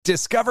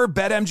Discover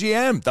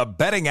BetMGM, the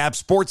betting app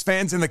sports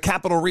fans in the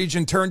capital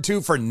region turn to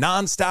for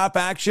nonstop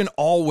action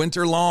all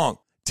winter long.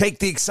 Take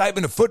the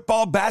excitement of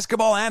football,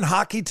 basketball, and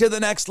hockey to the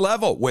next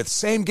level with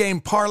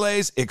same-game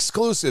parlays,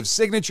 exclusive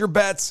signature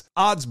bets,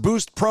 odds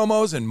boost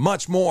promos, and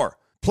much more.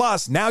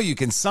 Plus, now you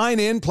can sign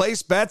in,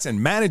 place bets,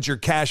 and manage your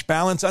cash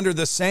balance under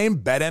the same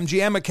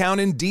BetMGM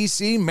account in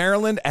D.C.,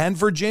 Maryland, and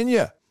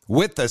Virginia.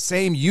 With the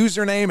same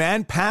username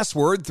and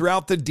password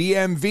throughout the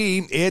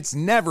DMV, it's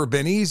never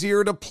been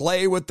easier to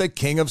play with the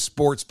king of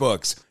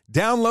sportsbooks.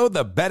 Download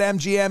the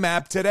BetMGM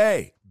app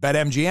today.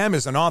 BetMGM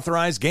is an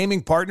authorized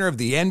gaming partner of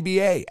the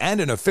NBA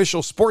and an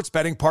official sports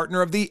betting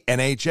partner of the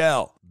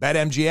NHL.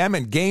 BetMGM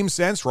and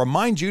GameSense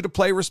remind you to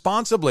play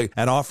responsibly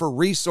and offer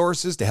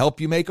resources to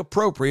help you make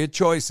appropriate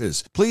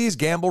choices. Please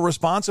gamble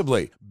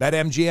responsibly.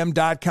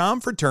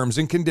 BetMGM.com for terms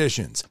and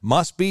conditions.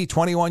 Must be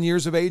 21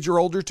 years of age or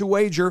older to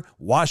wager.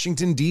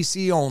 Washington,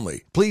 D.C.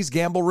 only. Please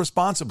gamble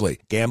responsibly.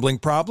 Gambling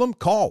problem?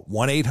 Call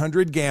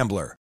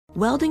 1-800-GAMBLER.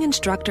 Welding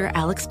instructor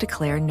Alex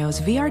DeClaire knows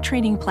VR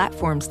training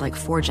platforms like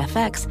Forge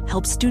FX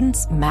help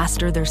students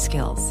master their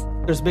skills.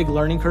 There's a big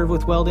learning curve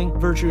with welding.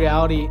 Virtual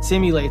reality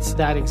simulates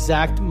that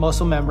exact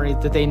muscle memory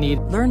that they need.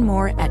 Learn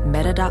more at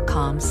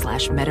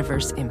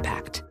meta.com/metaverse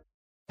impact.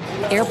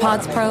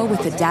 AirPods Pro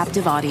with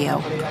adaptive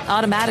audio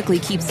automatically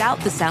keeps out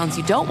the sounds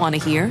you don't want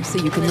to hear so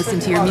you can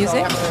listen to your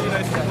music,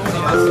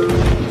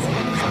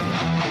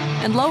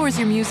 and lowers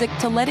your music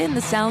to let in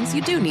the sounds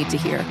you do need to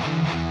hear.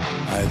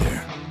 Hi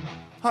there.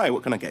 Hi,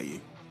 what can I get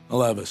you?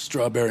 I'll have a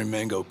strawberry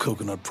mango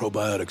coconut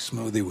probiotic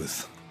smoothie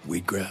with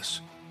wheatgrass.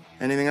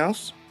 Anything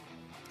else?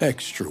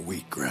 Extra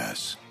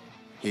wheatgrass.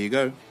 Here you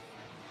go.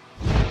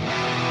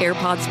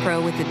 AirPods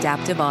Pro with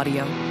adaptive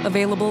audio.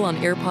 Available on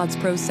AirPods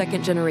Pro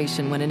 2nd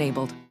generation when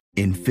enabled.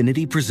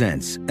 Infiniti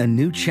presents a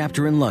new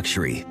chapter in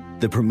luxury.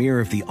 The premiere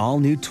of the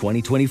all-new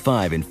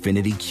 2025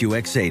 Infiniti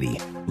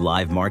QX80.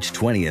 Live March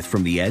 20th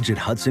from the Edge at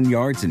Hudson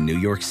Yards in New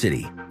York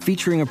City.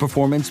 Featuring a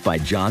performance by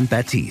John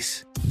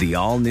Batiste. The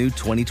all-new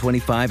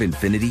 2025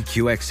 Infiniti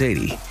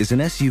QX80 is an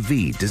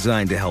SUV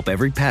designed to help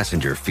every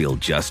passenger feel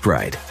just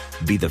right.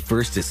 Be the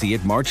first to see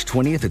it March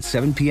 20th at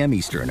 7 p.m.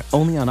 Eastern,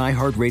 only on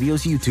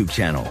iHeartRadio's YouTube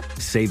channel.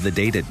 Save the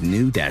date at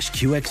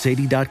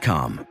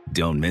new-QX80.com.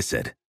 Don't miss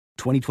it.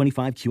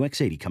 2025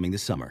 QX80 coming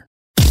this summer.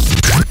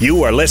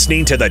 You are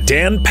listening to the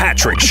Dan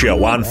Patrick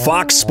Show on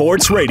Fox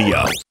Sports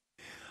Radio.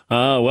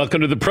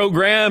 Welcome to the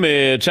program.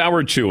 It's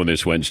hour 2 on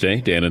this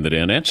Wednesday. Dan and the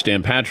Danettes,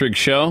 Dan Patrick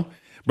Show.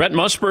 Brett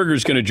Musburger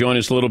is going to join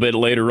us a little bit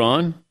later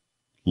on.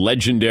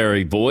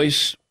 Legendary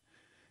voice.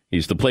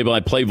 He's the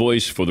play-by-play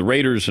voice for the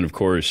Raiders and, of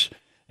course,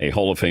 a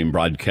Hall of Fame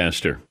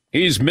broadcaster.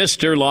 He's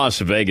Mr. Las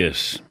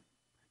Vegas.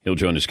 He'll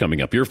join us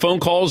coming up. Your phone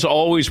calls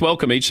always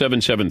welcome,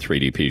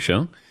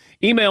 877-3DP-SHOW.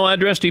 Email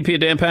address,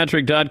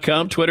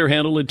 dp@danpatrick.com. Twitter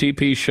handle at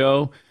DP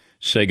Show.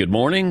 Say good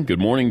morning. Good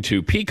morning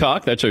to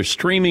Peacock. That's our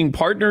streaming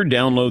partner.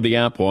 Download the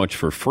app. Watch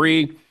for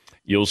free.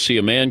 You'll see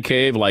a man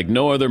cave like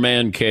no other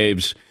man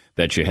caves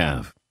that you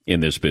have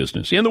in this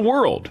business. In the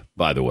world,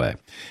 by the way.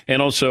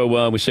 And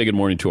also, we say good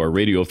morning to our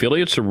radio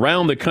affiliates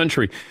around the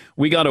country.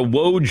 We got a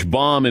Woj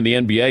bomb in the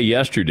NBA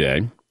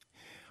yesterday.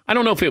 I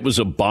don't know if it was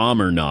a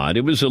bomb or not.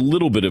 It was a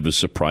little bit of a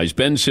surprise.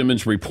 Ben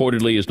Simmons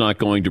reportedly is not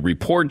going to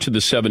report to the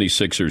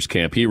 76ers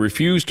camp. He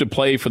refused to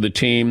play for the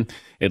team.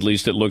 At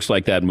least it looks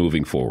like that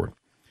moving forward.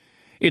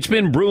 It's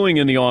been brewing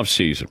in the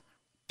offseason.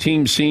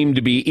 Teams seemed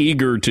to be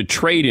eager to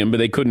trade him, but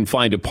they couldn't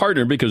find a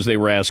partner because they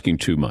were asking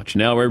too much.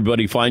 Now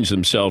everybody finds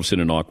themselves in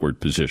an awkward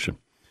position.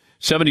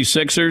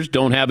 76ers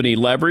don't have any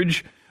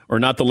leverage, or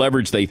not the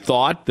leverage they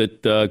thought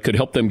that could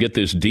help them get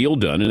this deal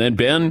done. And then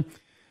Ben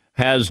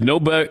has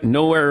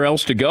nowhere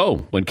else to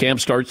go when camp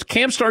starts.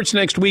 Camp starts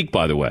next week,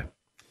 by the way.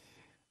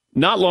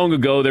 Not long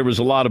ago, there was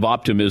a lot of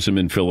optimism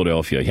in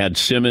Philadelphia. You had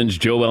Simmons,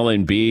 Joel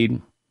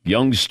Embiid,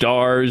 young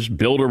stars,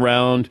 built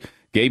around,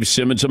 gave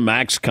Simmons a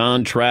max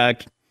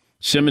contract.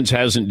 Simmons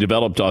hasn't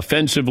developed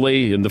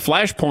offensively, and the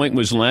flashpoint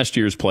was last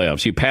year's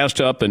playoffs. He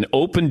passed up an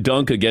open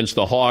dunk against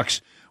the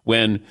Hawks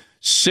when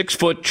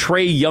 6-foot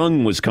Trae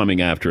Young was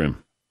coming after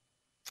him.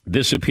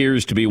 This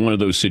appears to be one of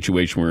those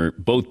situations where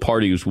both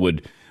parties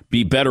would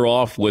be better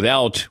off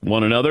without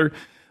one another.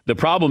 The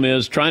problem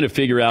is trying to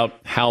figure out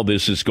how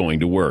this is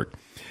going to work.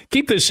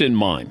 Keep this in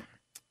mind.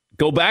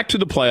 Go back to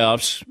the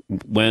playoffs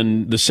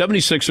when the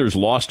 76ers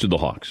lost to the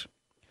Hawks.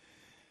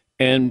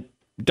 And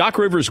Doc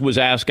Rivers was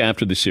asked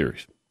after the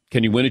series,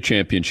 can you win a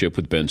championship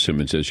with Ben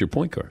Simmons as your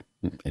point guard?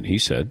 And he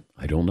said,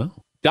 I don't know.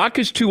 Doc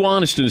is too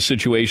honest in a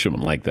situation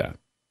like that.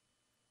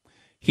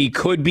 He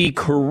could be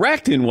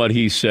correct in what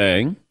he's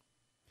saying,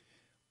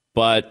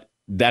 but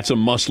that's a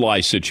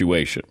must-lie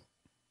situation.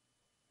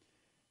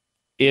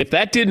 If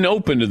that didn't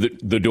open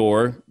the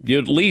door, you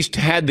at least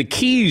had the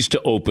keys to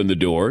open the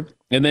door.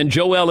 And then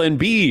Joel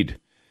Embiid,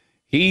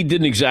 he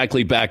didn't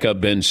exactly back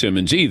up Ben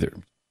Simmons either.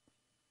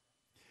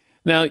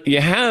 Now, you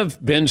have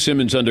Ben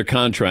Simmons under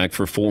contract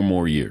for 4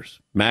 more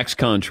years. Max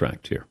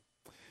contract here.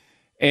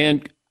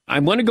 And I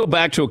want to go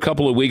back to a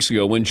couple of weeks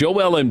ago when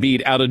Joel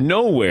Embiid out of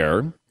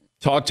nowhere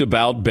talked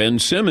about Ben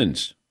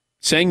Simmons,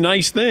 saying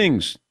nice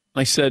things.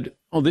 I said,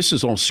 oh, this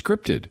is all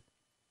scripted.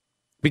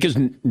 Because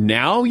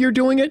now you're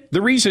doing it?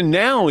 The reason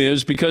now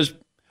is because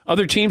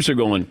other teams are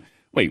going,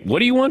 wait, what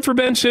do you want for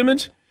Ben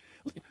Simmons?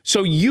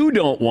 So you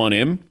don't want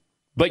him,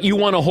 but you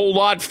want a whole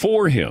lot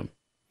for him.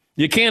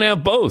 You can't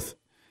have both.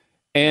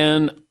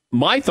 And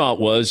my thought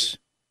was,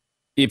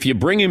 if you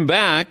bring him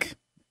back,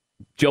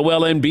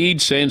 Joel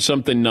Embiid saying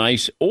something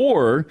nice,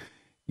 or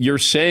you're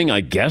saying,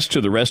 I guess,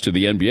 to the rest of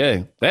the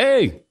NBA,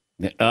 hey,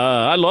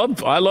 I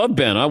love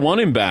Ben. I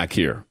want him back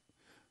here.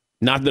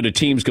 Not that a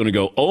team's going to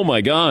go, oh,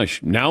 my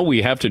gosh, now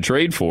we have to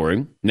trade for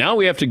him. Now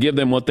we have to give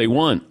them what they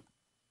want.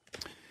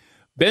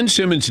 Ben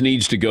Simmons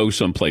needs to go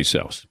someplace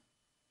else.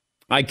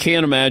 I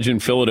can't imagine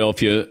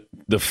Philadelphia,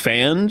 the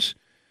fans,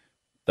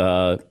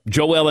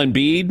 Joel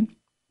Embiid,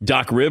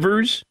 Doc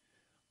Rivers.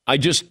 I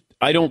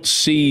don't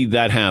see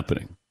that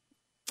happening.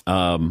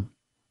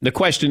 The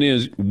question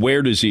is,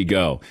 where does he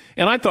go?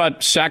 And I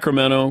thought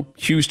Sacramento,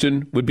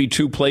 Houston would be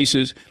two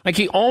places. Like,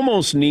 he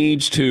almost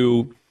needs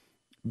to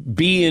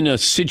be in a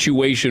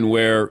situation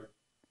where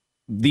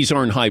these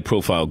aren't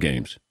high-profile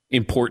games,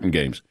 important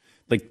games.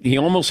 Like, he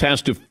almost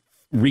has to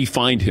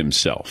re-find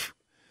himself.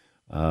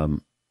 I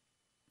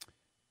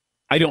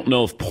don't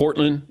know if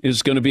Portland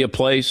is going to be a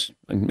place.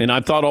 And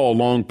I thought all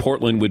along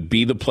Portland would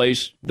be the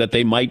place that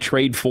they might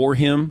trade for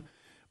him.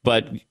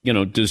 But,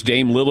 does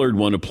Dame Lillard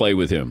want to play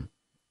with him?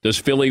 Does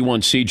Philly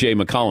want C.J.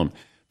 McCollum?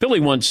 Philly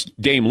wants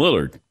Dame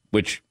Lillard,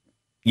 which,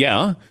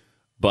 yeah,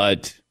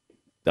 but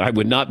I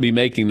would not be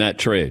making that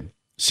trade.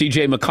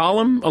 C.J.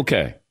 McCollum,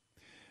 okay.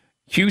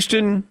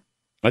 Houston,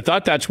 I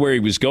thought that's where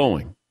he was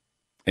going.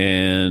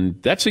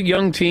 And that's a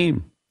young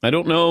team. I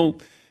don't know.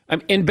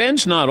 And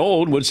Ben's not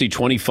old. What's he,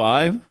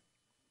 25?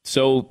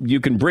 So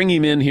you can bring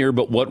him in here,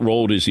 but what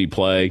role does he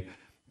play?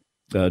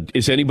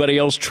 Is anybody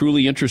else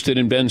truly interested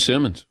in Ben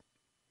Simmons?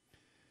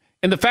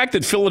 And the fact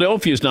that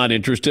Philadelphia is not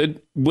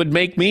interested would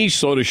make me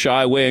sort of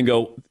shy away and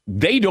go,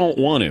 they don't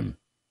want him,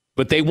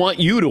 but they want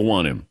you to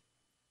want him.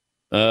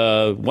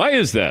 Why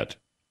is that?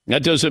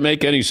 That doesn't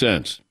make any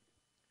sense.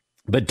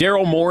 But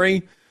Daryl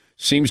Morey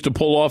seems to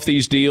pull off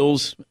these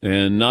deals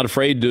and not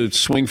afraid to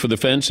swing for the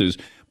fences.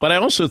 But I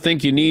also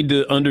think you need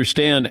to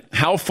understand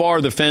how far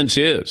the fence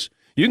is.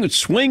 You can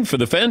swing for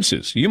the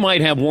fences. You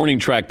might have warning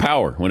track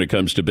power when it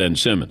comes to Ben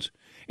Simmons.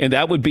 And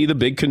that would be the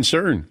big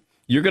concern.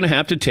 You're going to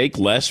have to take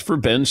less for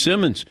Ben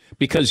Simmons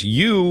because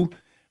you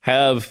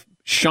have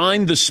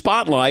shined the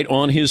spotlight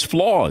on his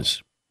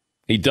flaws.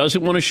 He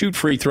doesn't want to shoot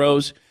free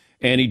throws,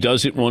 and he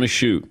doesn't want to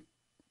shoot.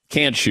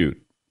 Can't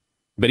shoot.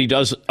 But he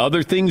does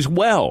other things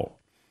well.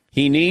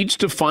 He needs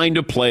to find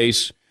a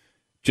place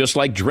just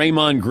like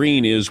Draymond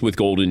Green is with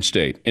Golden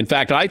State. In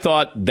fact, I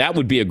thought that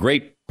would be a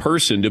great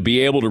person to be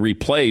able to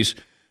replace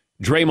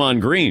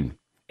Draymond Green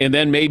and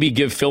then maybe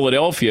give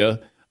Philadelphia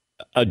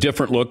a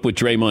different look with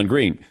Draymond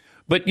Green.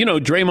 But,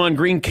 Draymond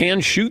Green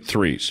can shoot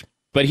threes,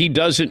 but he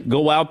doesn't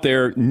go out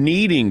there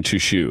needing to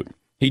shoot.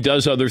 He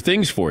does other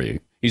things for you.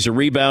 He's a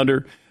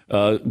rebounder,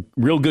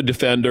 real good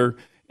defender,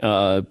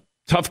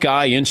 tough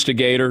guy,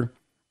 instigator,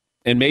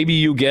 and maybe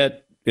you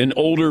get an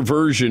older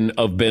version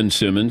of Ben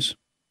Simmons.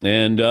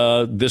 And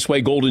this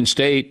way, Golden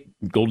State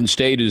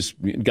has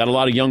got a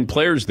lot of young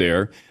players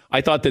there.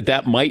 I thought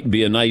that might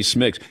be a nice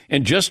mix.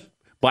 And just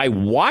by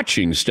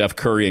watching Steph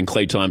Curry and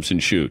Klay Thompson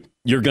shoot,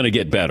 you're going to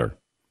get better.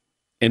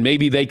 And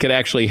maybe they could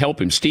actually help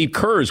him. Steve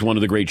Kerr is one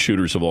of the great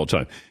shooters of all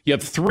time. You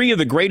have three of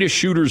the greatest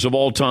shooters of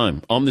all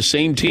time on the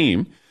same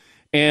team.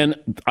 And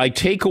I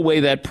take away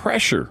that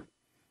pressure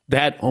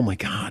that, oh, my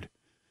God,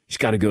 he's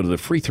got to go to the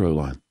free throw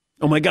line.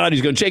 Oh, my God,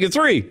 he's going to take a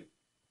three.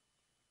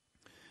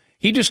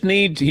 He'd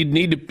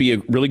need to be a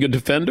really good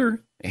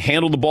defender,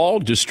 handle the ball,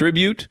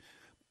 distribute.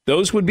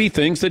 Those would be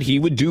things that he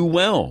would do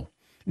well.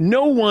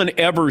 No one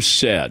ever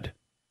said,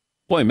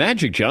 boy,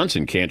 Magic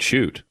Johnson can't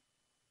shoot.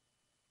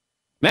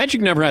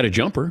 Magic never had a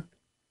jumper.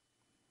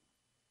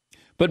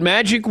 But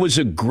Magic was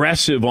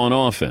aggressive on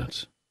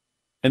offense.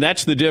 And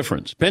that's the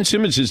difference. Ben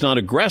Simmons is not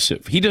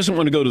aggressive. He doesn't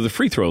want to go to the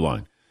free throw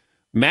line.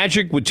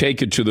 Magic would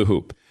take it to the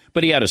hoop.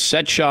 But he had a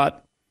set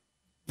shot.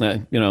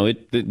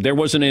 There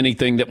wasn't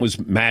anything that was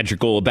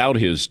magical about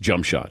his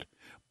jump shot.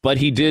 But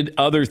he did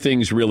other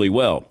things really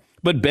well.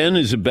 But Ben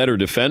is a better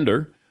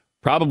defender,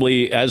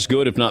 probably as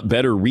good, if not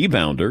better,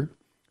 rebounder.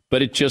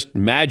 But it just,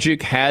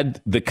 Magic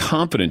had the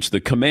confidence, the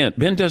command.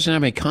 Ben doesn't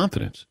have any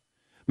confidence.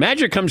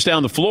 Magic comes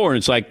down the floor and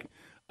it's like,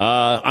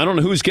 I don't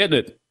know who's getting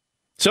it.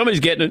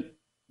 Somebody's getting it.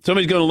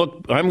 Somebody's going to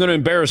look, I'm going to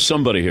embarrass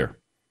somebody here.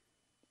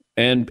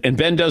 And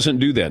Ben doesn't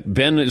do that.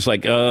 Ben is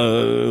like,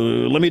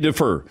 let me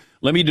defer.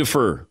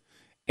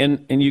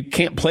 And you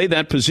can't play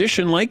that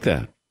position like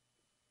that.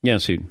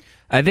 Yes,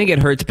 I think it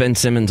hurts Ben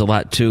Simmons a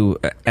lot, too,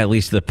 at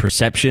least the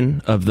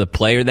perception of the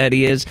player that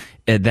he is,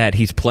 that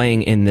he's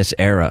playing in this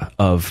era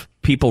of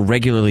people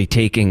regularly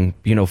taking,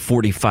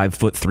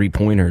 45-foot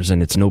three-pointers,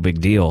 and it's no big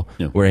deal.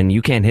 Yeah. Wherein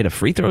you can't hit a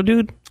free throw,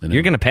 dude.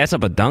 You're going to pass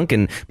up a dunk,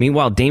 and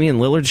meanwhile, Damian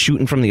Lillard's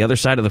shooting from the other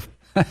side of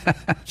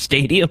the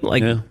stadium.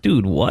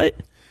 Dude, what?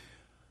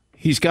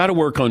 He's got to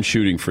work on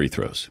shooting free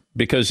throws,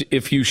 because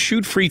if you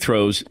shoot free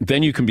throws,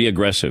 then you can be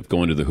aggressive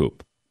going to the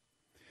hoop.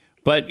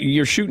 but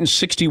you're shooting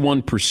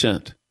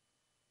 61%.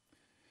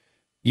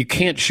 You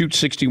can't shoot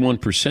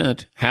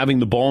 61% having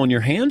the ball in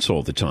your hands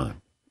all the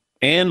time.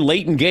 And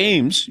late in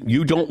games,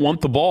 you don't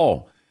want the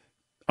ball.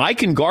 I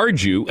can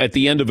guard you at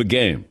the end of a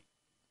game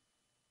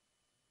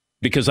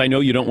because I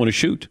know you don't want to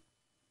shoot.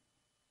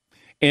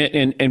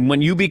 And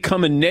when you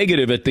become a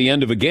negative at the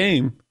end of a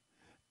game,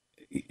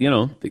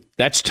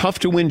 that's tough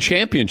to win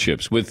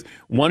championships with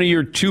one of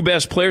your two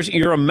best players.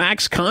 You're a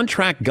max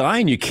contract guy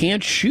and you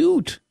can't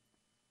shoot.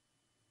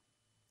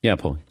 Yeah,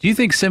 Paul. Do you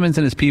think Simmons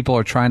and his people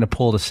are trying to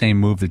pull the same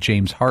move that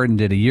James Harden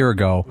did a year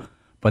ago,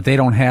 but they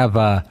don't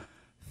have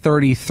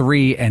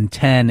 33 and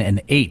 10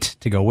 and 8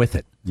 to go with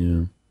it?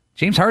 Yeah.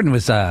 James Harden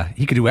was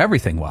he could do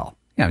everything well.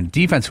 Yeah,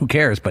 defense, who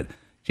cares? But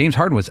James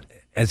Harden was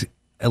as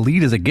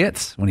elite as it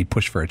gets when he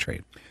pushed for a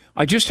trade.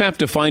 I just have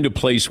to find a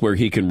place where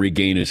he can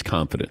regain his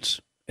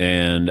confidence.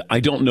 And I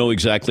don't know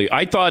exactly.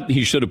 I thought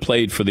he should have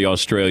played for the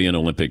Australian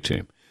Olympic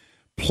team.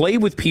 Play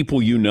with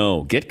people you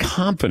know. Get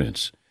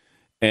confidence.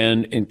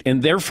 And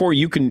therefore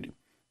you can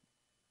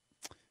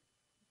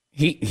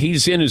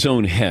he's in his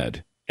own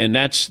head. And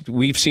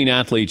we've seen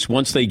athletes,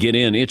 once they get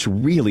in, it's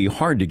really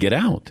hard to get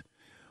out.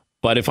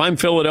 But if I'm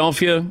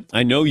Philadelphia,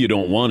 I know you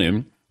don't want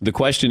him. The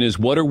question is,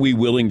 what are we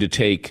willing to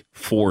take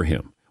for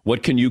him?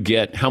 What can you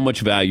get? How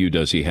much value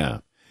does he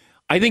have?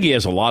 I think he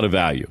has a lot of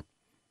value.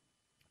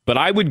 But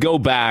I would go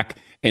back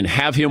and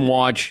have him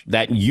watch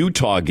that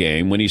Utah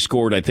game when he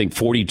scored, I think,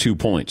 42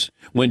 points.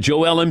 When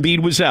Joel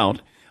Embiid was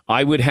out,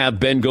 I would have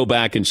Ben go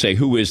back and say,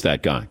 who is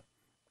that guy?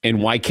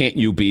 And why can't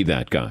you be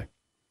that guy?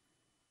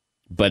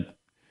 But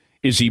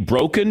is he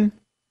broken?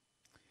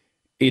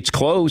 It's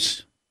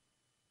close.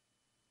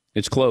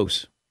 It's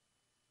close.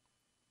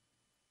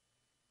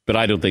 But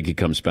I don't think he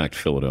comes back to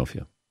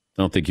Philadelphia.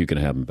 I don't think you can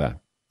have him back.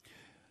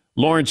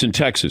 Lawrence in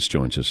Texas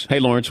joins us. Hey,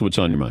 Lawrence, what's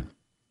on your mind?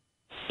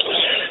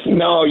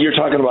 No, you're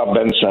talking about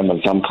Ben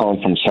Simmons. I'm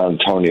calling from San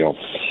Antonio.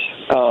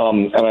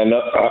 And I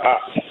know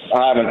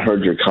I haven't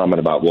heard your comment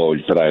about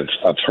Woj, but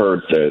I've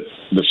heard that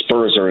the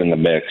Spurs are in the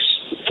mix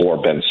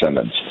for Ben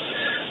Simmons.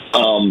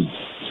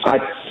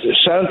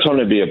 San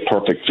Antonio would be a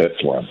perfect fit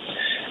for him.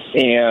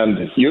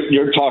 And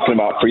you're talking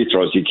about free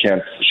throws. You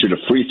can't shoot a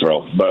free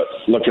throw, but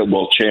look at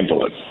Will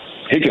Chamberlain.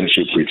 He can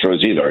shoot free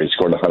throws either. He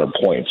scored 100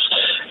 points.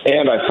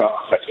 And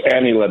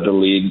he led the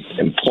league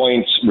in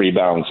points,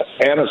 rebounds,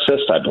 and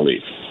assists, I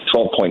believe.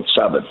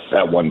 12.7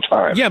 at one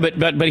time. Yeah,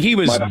 but he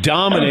was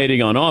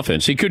dominating on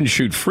offense. He couldn't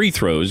shoot free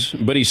throws,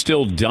 but he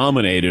still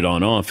dominated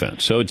on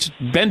offense. So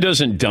Ben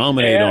doesn't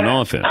dominate on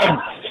offense.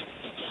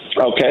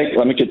 Okay,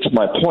 let me get to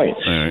my point.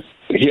 All right.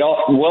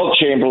 Will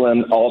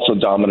Chamberlain also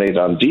dominated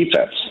on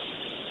defense.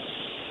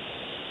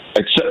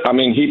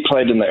 He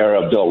played in the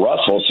era of Bill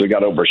Russell, so he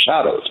got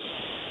overshadowed.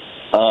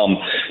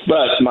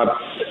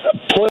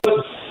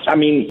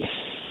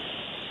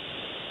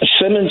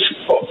 Simmons,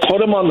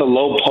 put him on the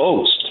low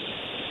post.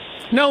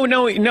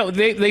 No,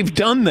 they've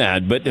done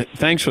that, but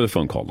thanks for the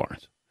phone call,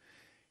 Lawrence.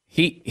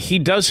 He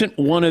doesn't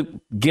want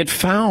to get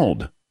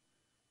fouled.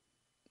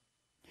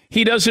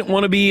 He doesn't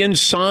want to be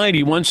inside.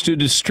 He wants to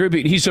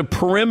distribute. He's a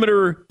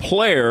perimeter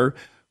player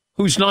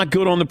who's not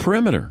good on the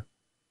perimeter.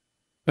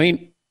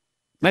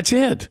 That's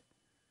it.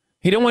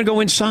 He don't want to go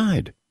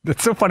inside.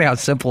 It's so funny how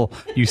simple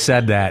you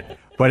said that,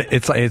 but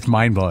it's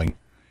mind-blowing.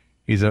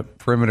 He's a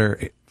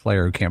perimeter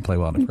player who can't play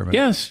well on the perimeter.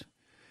 Yes.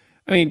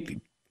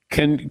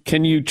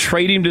 Can you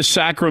trade him to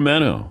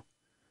Sacramento?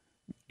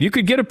 You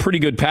could get a pretty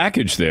good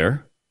package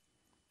there.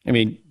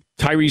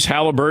 Tyrese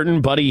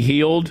Halliburton, Buddy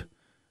Hield,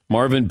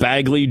 Marvin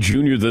Bagley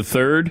Jr.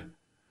 III.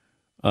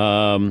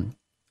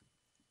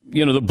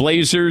 The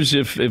Blazers.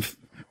 If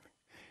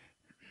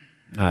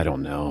I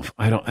don't know,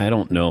 I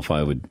don't know if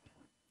I would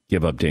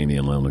give up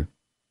Damian Lillard.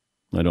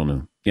 I don't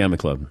know. Yeah,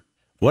 McLovin.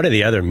 One of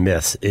the other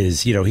myths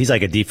is, he's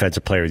like a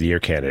defensive player of the year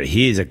candidate.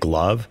 He is a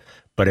glove,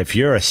 but if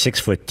you're a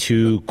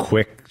 6'2"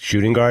 quick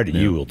shooting guard,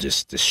 you will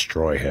just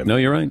destroy him. No,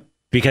 you're right.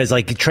 Because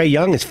Trae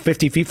Young is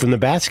 50 feet from the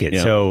basket.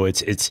 Yeah. So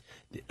it's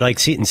like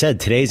Seton said,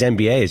 today's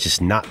NBA is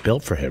just not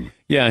built for him.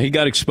 Yeah, he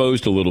got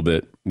exposed a little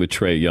bit with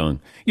Trae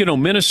Young.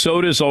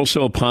 Minnesota is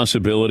also a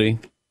possibility.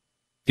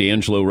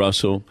 D'Angelo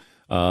Russell,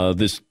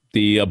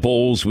 the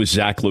Bulls with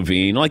Zach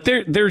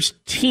LaVine. There's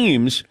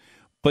teams,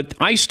 but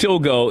I still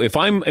go, if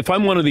I'm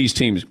one of these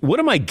teams, what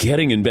am I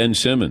getting in Ben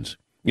Simmons?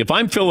 If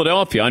I'm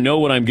Philadelphia, I know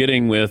what I'm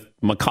getting with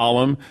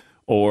McCollum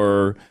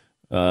or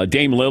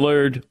Dame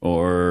Lillard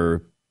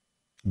or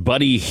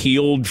Buddy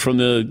Hield from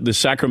the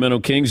Sacramento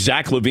Kings,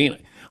 Zach LaVine.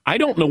 I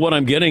don't know what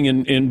I'm getting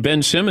in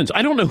Ben Simmons.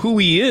 I don't know who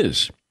he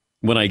is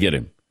when I get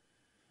him.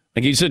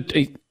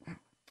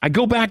 I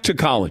go back to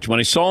college. When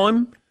I saw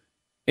him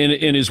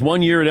in his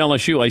 1 year at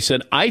LSU, I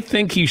said, I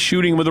think he's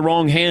shooting with the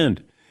wrong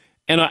hand.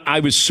 And I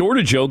was sort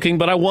of joking,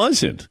 but I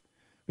wasn't.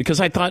 Because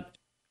I thought,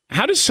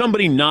 how does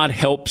somebody not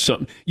help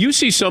some? You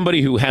see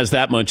somebody who has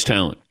that much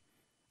talent,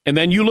 and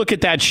then you look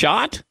at that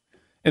shot,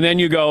 and then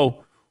you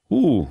go,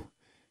 ooh,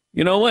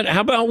 you know what?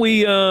 How about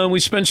we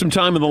spend some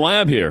time in the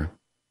lab here?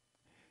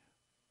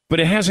 But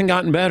it hasn't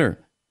gotten better.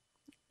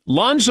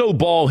 Lonzo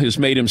Ball has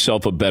made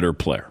himself a better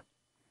player.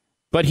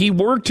 But he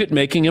worked at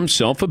making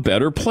himself a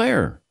better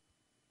player.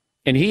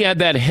 And he had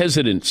that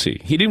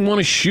hesitancy. He didn't want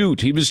to shoot.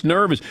 He was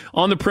nervous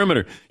on the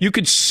perimeter. You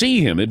could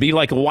see him. It'd be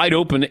like a wide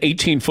open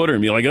 18-footer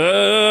and be like,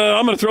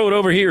 I'm going to throw it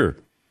over here.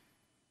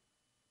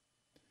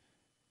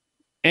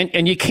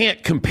 And you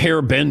can't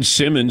compare Ben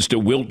Simmons to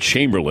Wilt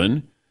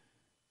Chamberlain.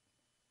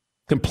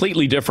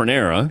 Completely different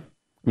era.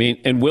 I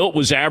mean, and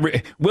Wilt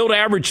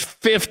averaged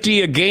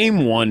 50 a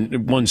game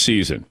one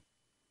season.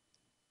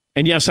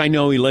 And yes, I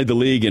know he led the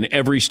league in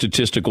every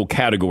statistical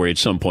category at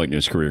some point in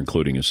his career,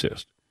 including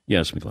assist.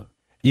 Yes, McLeod.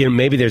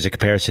 Maybe there's a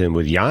comparison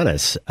with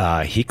Giannis.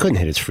 He couldn't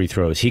hit his free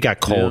throws. He got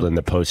cold in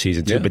the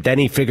postseason too, but then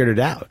he figured it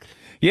out.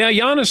 Yeah,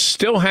 Giannis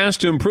still has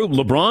to improve.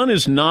 LeBron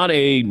is not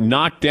a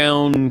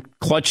knockdown,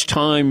 clutch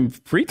time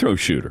free throw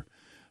shooter.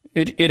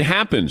 It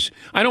happens.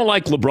 I don't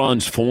like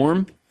LeBron's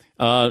form.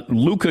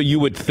 Luka, you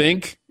would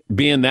think,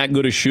 being that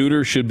good a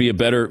shooter, should be a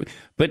better.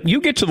 But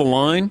you get to the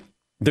line,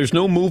 there's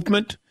no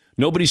movement.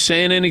 Nobody's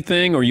saying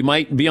anything, or you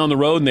might be on the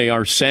road and they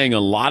are saying a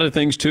lot of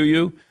things to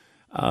you.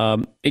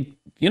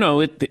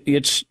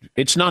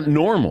 It's not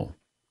normal.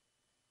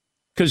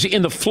 Because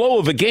in the flow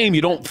of a game,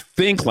 you don't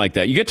think like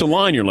that. You get to the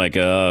line, you're like,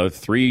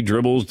 3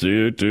 dribbles,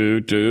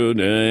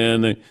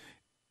 and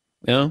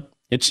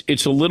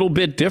it's a little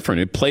bit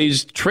different. It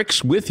plays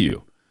tricks with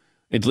you.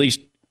 At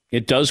least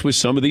it does with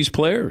some of these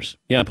players.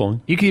 Yeah,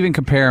 Paul. You can even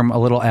compare him a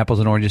little apples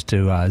and oranges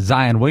to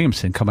Zion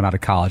Williamson coming out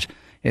of college.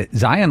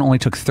 Zion only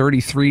took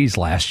 33s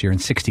last year in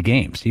 60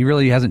 games. He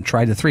really hasn't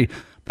tried the three.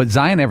 But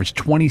Zion averaged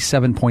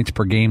 27 points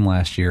per game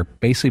last year,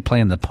 basically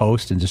playing the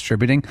post and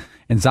distributing.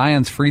 And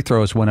Zion's free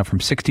throws went up from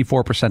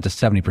 64% to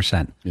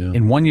 70%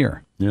 in 1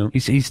 year. Yeah.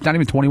 He's not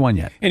even 21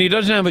 yet. And he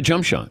doesn't have a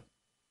jump shot.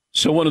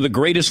 So one of the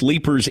greatest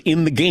leapers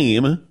in the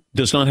game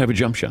does not have a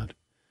jump shot.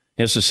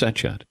 He has a set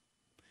shot.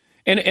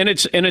 And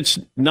it's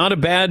not a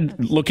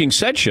bad looking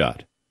set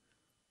shot.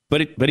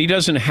 But he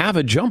doesn't have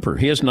a jumper.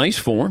 He has nice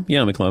form.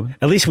 Yeah, McLeod.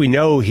 At least we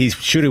know he's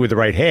shooting with the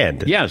right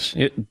hand. Yes,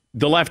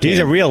 the left hand. He's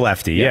a real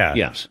lefty, yeah.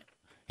 Yes.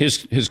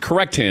 His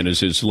correct hand is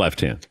his left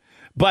hand.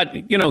 But,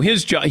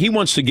 his job, he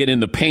wants to get in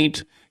the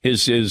paint,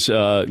 his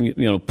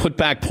put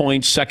back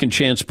points, second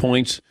chance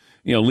points,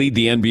 lead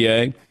the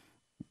NBA.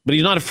 But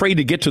he's not afraid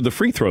to get to the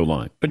free throw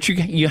line. But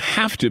you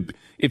have to,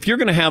 if you're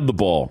going to have the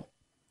ball,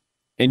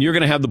 and you're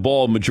going to have the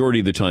ball majority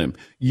of the time,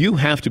 you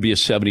have to be a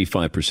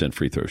 75%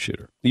 free throw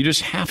shooter. You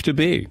just have to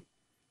be.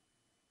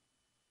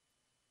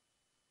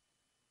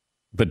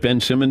 But Ben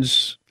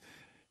Simmons,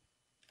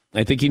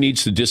 I think he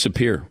needs to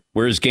disappear,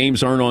 where his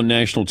games aren't on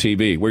national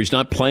TV, where he's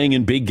not playing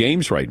in big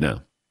games right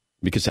now,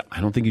 because I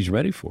don't think he's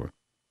ready for it.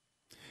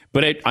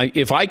 But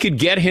if I could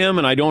get him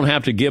and I don't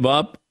have to give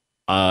up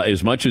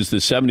as much as the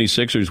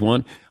 76ers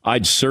won,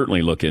 I'd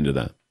certainly look into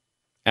that.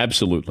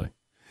 Absolutely.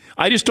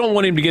 I just don't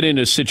want him to get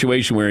into a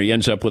situation where he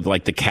ends up with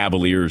like the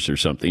Cavaliers or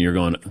something. You're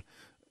going,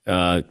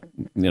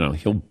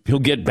 he'll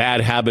get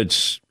bad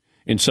habits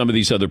in some of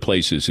these other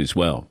places as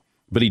well.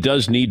 But he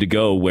does need to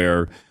go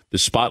where the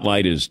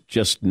spotlight is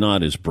just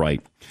not as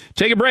bright.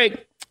 Take a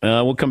break.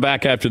 We'll come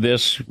back after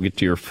this. We'll get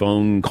to your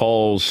phone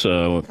calls.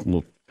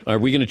 Are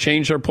we going to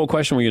change our poll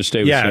question? Or are we going to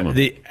stay with someone?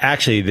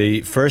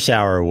 The first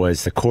hour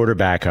was the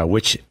quarterback.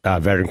 Which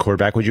veteran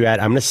quarterback would you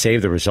add? I'm going to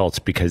save the results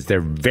because they're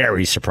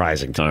very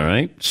surprising. All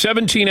right.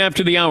 17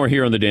 after the hour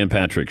here on the Dan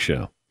Patrick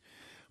Show.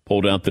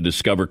 Pulled out the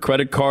Discover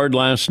credit card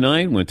last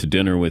night. Went to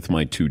dinner with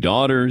my two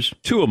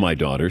of my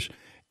daughters.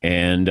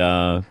 And,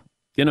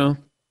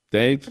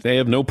 they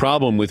have no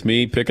problem with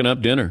me picking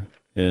up dinner.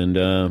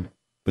 And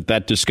but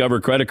that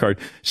Discover credit card.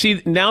 See,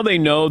 now they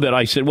know that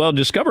I said, well,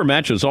 Discover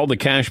matches all the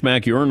cash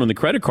back you earn on the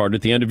credit card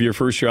at the end of your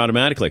first year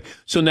automatically.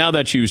 So now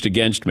that's used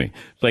against me.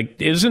 It's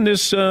like, isn't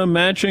this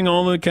matching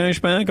all the cash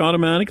back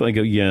automatically? I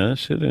go,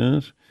 yes, it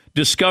is.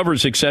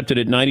 Discover's accepted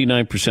at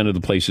 99% of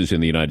the places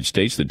in the United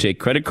States that take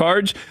credit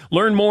cards.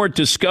 Learn more at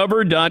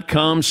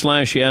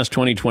discover.com/yes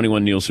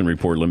 2021 Nielsen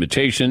Report.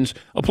 Limitations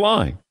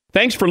apply.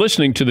 Thanks for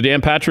listening to the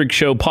Dan Patrick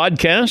Show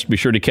podcast. Be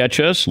sure to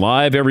catch us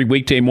live every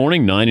weekday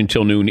morning, 9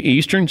 until noon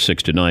Eastern,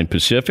 6 to 9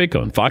 Pacific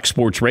on Fox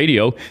Sports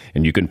Radio.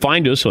 And you can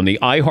find us on the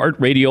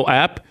iHeartRadio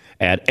app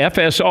at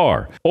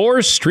FSR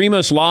or stream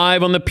us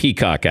live on the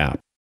Peacock app.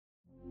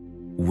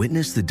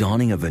 Witness the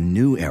dawning of a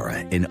new era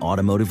in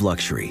automotive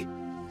luxury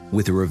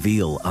with a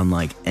reveal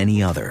unlike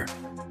any other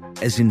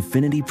as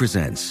Infiniti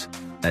presents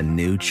a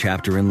new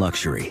chapter in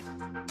luxury,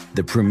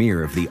 the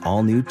premiere of the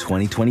all-new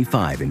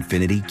 2025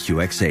 Infiniti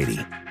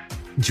QX80.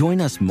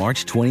 Join us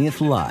March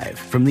 20th live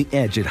from the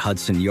Edge at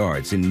Hudson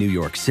Yards in New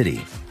York City,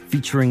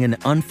 featuring an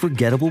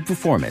unforgettable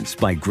performance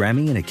by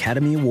Grammy and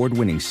Academy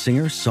Award-winning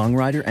singer,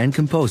 songwriter, and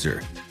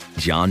composer,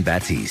 Jon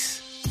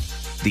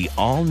Batiste. The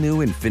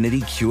all-new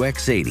Infiniti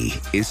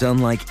QX80 is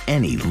unlike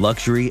any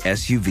luxury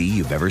SUV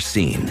you've ever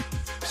seen.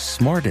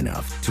 Smart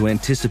enough to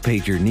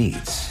anticipate your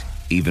needs,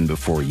 even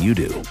before you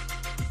do.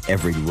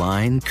 Every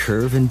line,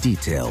 curve, and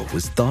detail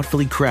was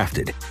thoughtfully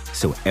crafted,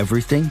 so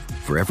everything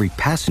for every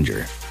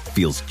passenger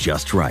feels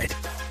just right.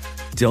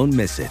 Don't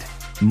miss it.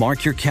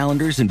 Mark your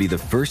calendars and be the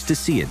first to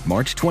see it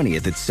March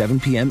 20th at 7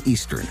 p.m.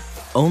 Eastern,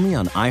 only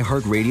on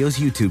iHeartRadio's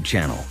YouTube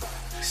channel.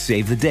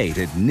 Save the date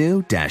at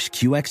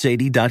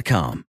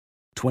new-QX80.com.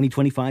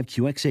 2025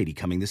 QX80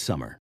 coming this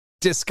summer.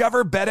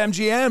 Discover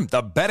BetMGM,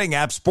 the betting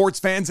app sports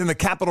fans in the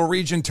capital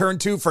region turn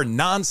to for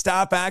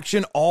nonstop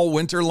action all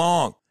winter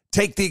long.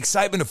 Take the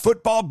excitement of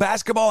football,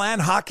 basketball, and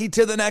hockey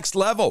to the next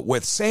level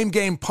with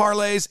same-game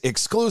parlays,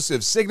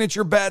 exclusive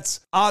signature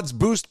bets, odds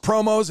boost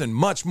promos, and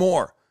much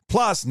more.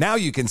 Plus, now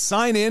you can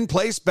sign in,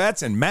 place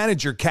bets, and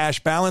manage your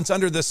cash balance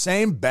under the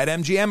same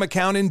BetMGM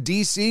account in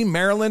D.C.,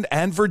 Maryland,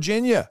 and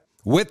Virginia.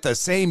 With the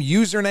same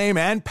username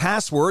and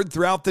password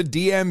throughout the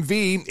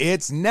DMV,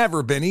 it's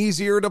never been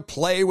easier to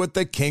play with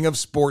the king of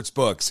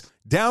sportsbooks.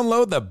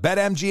 Download the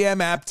BetMGM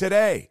app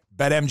today.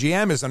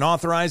 BetMGM is an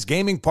authorized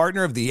gaming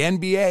partner of the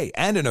NBA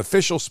and an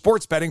official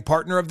sports betting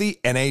partner of the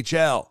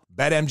NHL.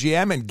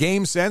 BetMGM and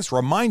GameSense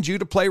remind you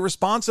to play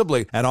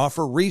responsibly and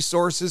offer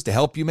resources to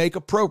help you make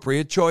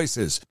appropriate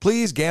choices.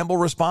 Please gamble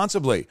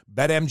responsibly.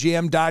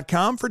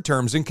 BetMGM.com for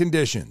terms and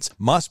conditions.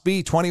 Must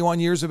be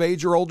 21 years of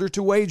age or older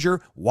to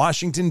wager.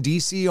 Washington,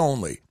 D.C.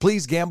 only.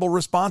 Please gamble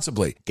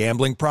responsibly.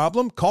 Gambling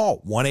problem?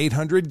 Call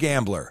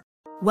 1-800-GAMBLER.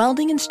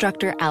 Welding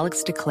instructor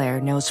Alex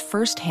DeClaire knows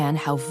firsthand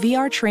how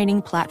VR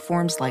training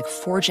platforms like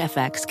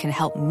ForgeFX can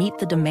help meet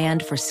the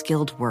demand for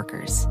skilled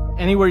workers.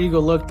 Anywhere you go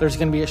look, there's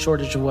going to be a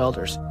shortage of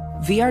welders.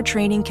 VR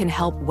training can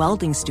help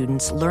welding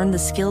students learn the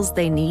skills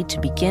they need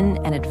to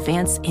begin and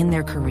advance in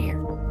their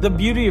career. The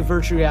beauty of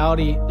virtual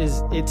reality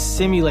is it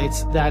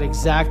simulates that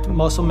exact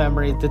muscle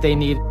memory that they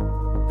need.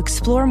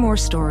 Explore more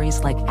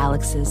stories like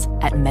Alex's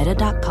at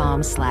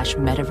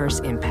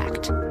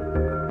meta.com/metaverseimpact.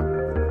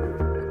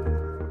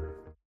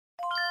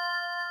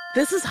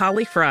 This is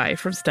Holly Fry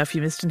from Stuff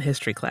You Missed in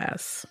History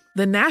class.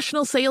 The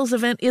national sales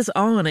event is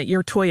on at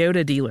your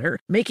Toyota dealer,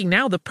 making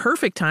now the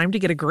perfect time to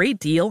get a great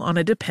deal on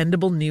a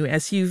dependable new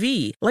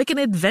SUV, like an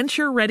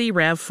adventure-ready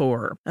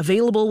RAV4.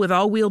 Available with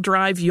all-wheel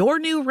drive, your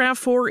new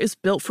RAV4 is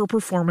built for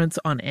performance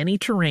on any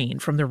terrain,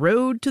 from the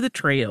road to the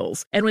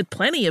trails. And with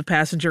plenty of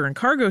passenger and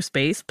cargo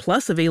space,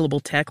 plus available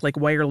tech like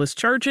wireless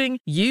charging,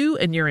 you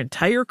and your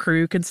entire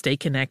crew can stay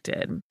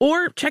connected.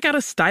 Or check out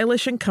a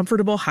stylish and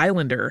comfortable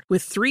Highlander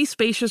with 3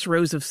 spacious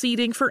rows of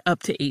seating for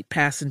up to 8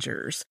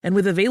 passengers. And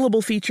with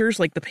available features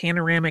like the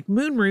panoramic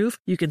moonroof,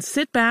 you can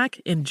sit back,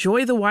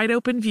 enjoy the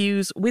wide-open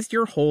views with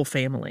your whole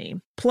family.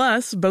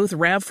 Plus, both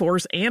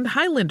RAV4s and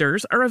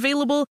Highlanders are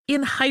available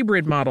in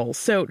hybrid models,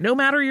 so no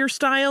matter your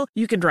style,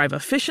 you can drive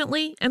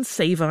efficiently and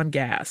save on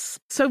gas.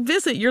 So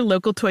visit your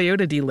local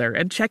Toyota dealer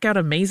and check out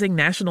amazing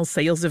national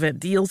sales event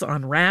deals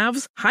on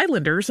RAVs,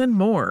 Highlanders, and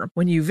more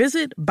when you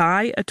visit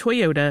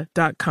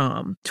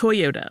buyatoyota.com.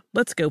 Toyota,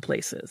 let's go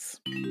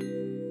places.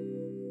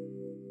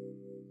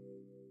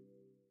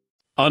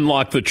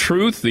 Unlock the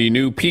Truth, the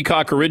new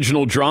Peacock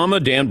original drama,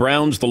 Dan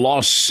Brown's The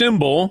Lost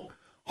Symbol.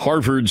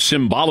 Harvard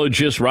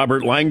symbologist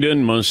Robert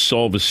Langdon must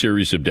solve a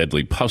series of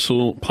deadly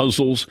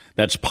puzzles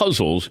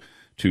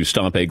to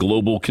stop a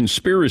global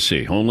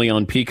conspiracy. Only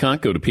on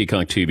Peacock. Go to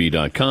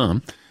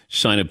peacocktv.com.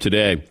 Sign up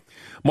today.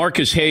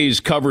 Marcus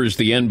Hayes covers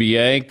the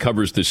NBA,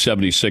 covers the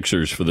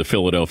 76ers for the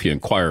Philadelphia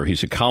Inquirer.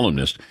 He's a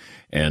columnist.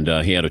 And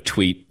he had a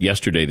tweet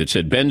yesterday that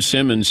said, Ben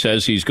Simmons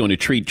says he's going to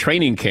treat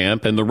training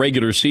camp and the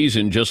regular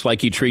season just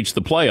like he treats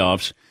the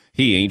playoffs.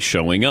 He ain't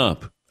showing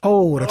up.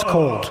 Oh, that's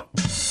cold.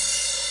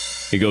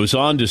 He goes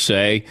on to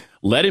say,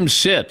 let him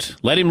sit.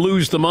 Let him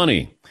lose the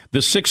money.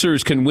 The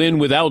Sixers can win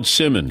without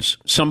Simmons.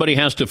 Somebody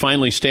has to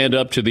finally stand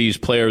up to these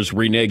players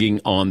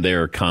reneging on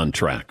their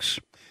contracts.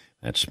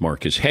 That's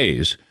Marcus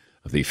Hayes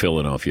of the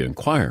Philadelphia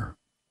Inquirer.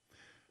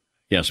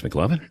 Yes,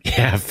 McLovin?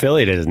 Yeah,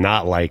 Philly does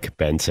not like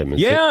Ben Simmons.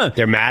 Yeah.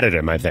 They're mad at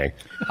him, I think.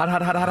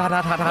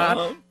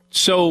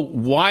 So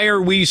why are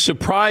we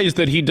surprised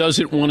that he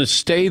doesn't want to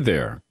stay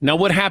there? Now,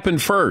 what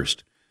happened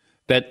first?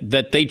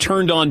 That they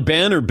turned on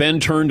Ben or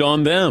Ben turned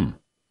on them?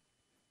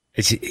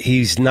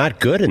 He's not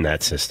good in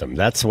that system.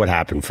 That's what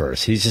happened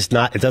first. He's just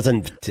not. It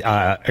doesn't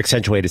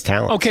accentuate his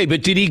talent. Okay,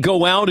 but did he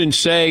go out and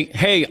say,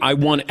 hey, I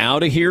want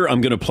out of here. I'm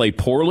going to play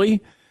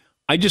poorly?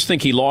 I just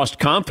think he lost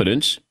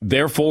confidence.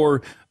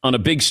 Therefore, on a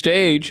big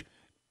stage,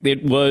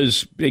 it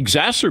was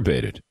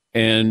exacerbated.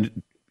 And,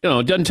 you know,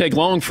 it doesn't take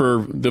long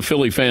for the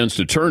Philly fans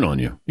to turn on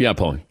you. Yeah,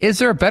 Paul. Is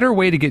there a better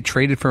way to get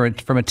traded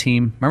from a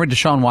team? Remember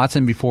Deshaun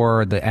Watson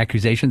before the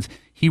accusations?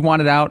 He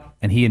wanted out,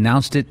 and he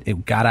announced it.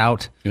 It got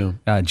out.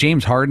 Yeah.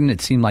 James Harden, it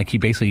seemed like he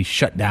basically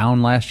shut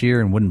down last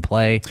year and wouldn't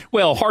play.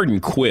 Well, Harden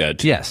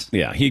quit. Yes.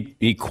 Yeah,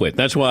 he quit.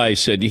 That's why I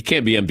said he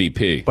can't be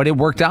MVP. But it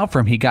worked out for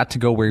him. He got to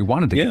go where he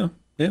wanted to go.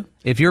 Yeah.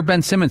 If you're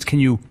Ben Simmons, can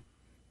you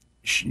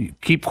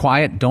keep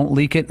quiet, don't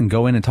leak it, and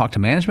go in and talk to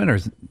management, or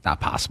is it not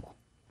possible?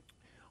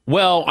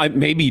 Well,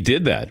 maybe he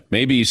did that.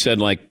 Maybe he said,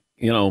 like,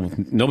 you know,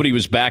 nobody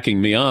was backing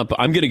me up.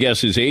 I'm going to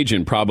guess his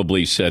agent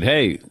probably said,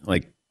 hey,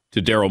 like,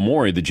 to Daryl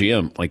Morey, the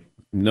GM, like,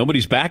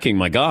 nobody's backing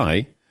my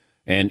guy,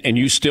 and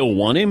you still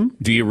want him?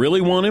 Do you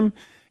really want him?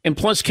 And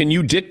plus, can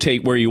you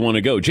dictate where you want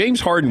to go? James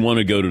Harden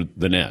wanted to go to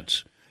the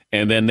Nets.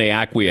 And then they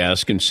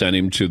acquiesced and sent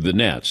him to the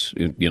Nets,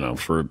 you know,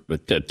 for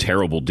a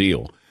terrible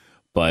deal.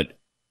 But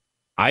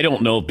I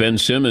don't know if Ben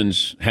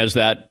Simmons has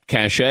that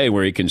cachet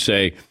where he can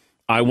say,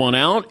 I want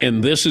out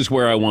and this is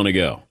where I want to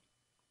go.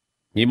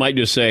 He might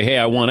just say, hey,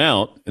 I want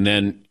out, and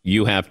then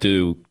you're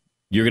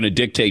going to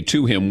dictate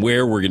to him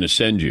where we're going to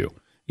send you.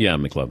 Yeah,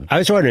 McLovin. I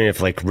was wondering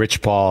if, like,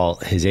 Rich Paul,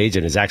 his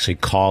agent, is actually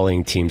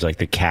calling teams like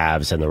the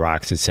Cavs and the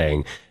Rockets and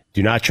saying,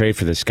 do not trade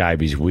for this guy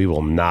because we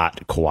will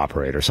not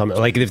cooperate or something.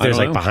 Like, if there's,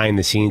 like,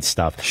 behind-the-scenes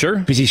stuff. Sure.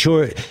 Because he's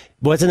sure.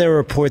 Wasn't there a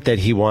report that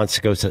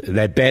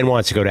that Ben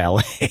wants to go to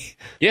L.A.?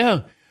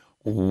 Yeah.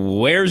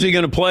 Where's he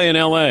going to play in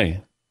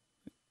L.A.?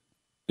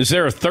 Is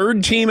there a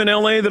third team in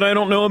L.A. that I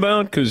don't know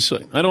about? Because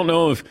I don't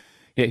know if...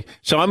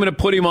 So I'm going to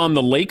put him on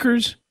the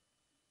Lakers?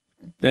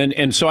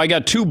 And so I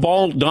got two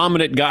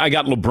ball-dominant guys. I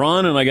got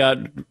LeBron and I got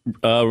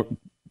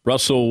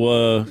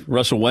Russell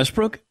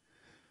Westbrook?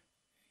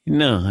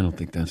 No, I don't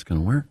think that's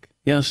going to work.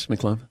 Yes,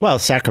 McLovin? Well,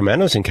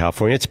 Sacramento's in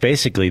California. It's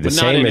basically the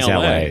same as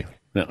LA.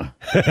 No.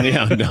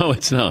 Yeah, no,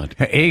 it's not.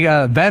 Hey,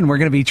 Ben, we're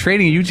going to be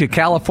trading you to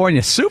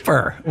California.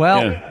 Super.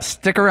 Well,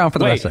 stick around for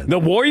the rest of it. The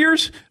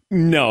Warriors?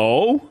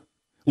 No.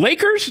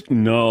 Lakers?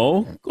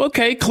 No.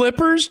 Okay,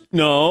 Clippers?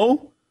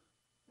 No.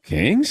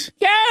 Kings?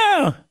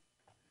 Yeah.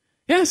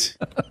 Yes.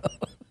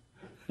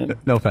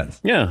 No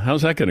offense. Yeah,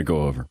 how's that going to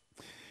go over?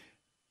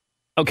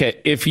 Okay,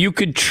 if you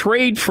could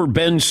trade for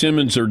Ben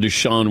Simmons or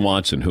Deshaun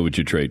Watson, who would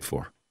you trade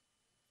for?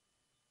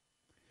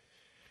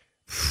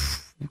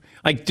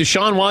 Like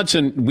Deshaun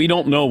Watson, we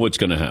don't know what's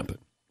going to happen.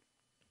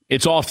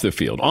 It's off the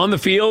field. On the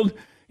field,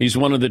 he's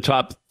one of the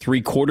top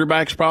 3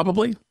 quarterbacks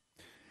probably.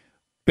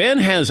 Ben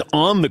has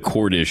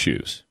on-the-court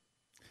issues.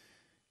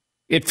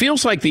 It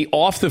feels like the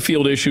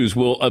off-the-field issues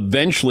will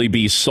eventually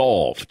be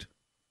solved.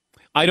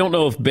 I don't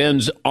know if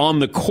Ben's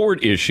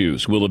on-the-court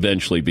issues will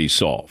eventually be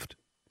solved.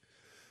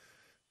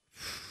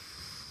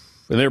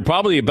 And they're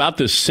probably about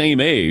the same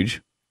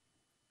age.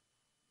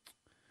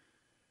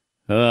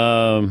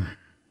 I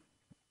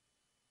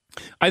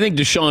think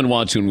Deshaun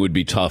Watson would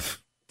be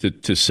tough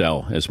to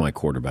sell as my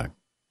quarterback.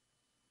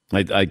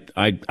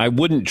 I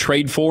wouldn't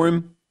trade for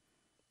him.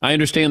 I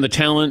understand the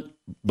talent,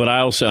 but I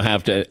also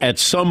have to, at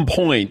some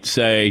point,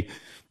 say,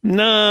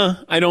 nah,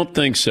 I don't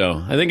think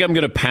so. I think I'm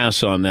going to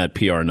pass on that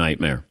PR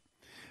nightmare.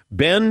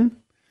 Ben,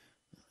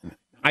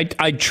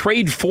 I'd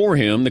trade for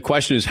him. The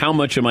question is, how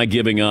much am I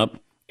giving up?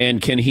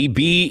 And can he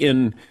be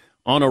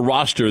on a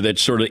roster that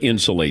sort of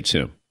insulates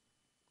him?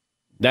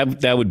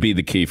 That would be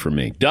the key for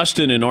me.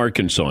 Dustin in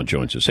Arkansas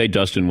joins us. Hey,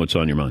 Dustin, what's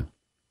on your mind?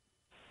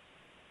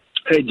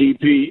 Hey,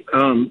 DP.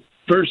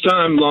 First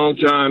time, long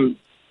time,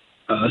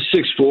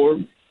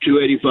 6'4",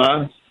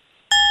 285.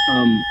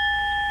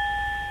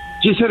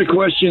 Just had a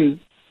question.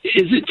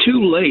 Is it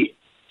too late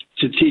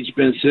to teach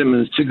Ben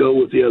Simmons to go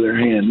with the other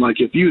hand? Like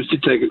if you was to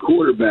take a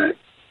quarterback,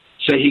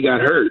 say he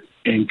got hurt,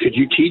 and could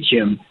you teach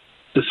him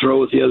to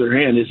throw with the other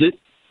hand? Is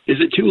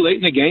it too late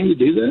in the game to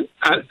do that?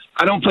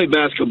 I don't play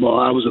basketball.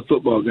 I was a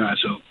football guy,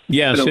 so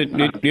yes, I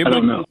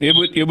don't know.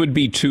 It would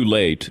be too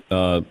late.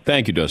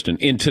 Thank you, Dustin.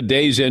 In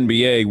today's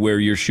NBA, where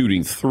you're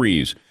shooting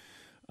threes,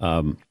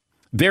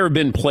 there have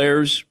been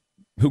players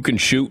who can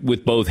shoot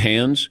with both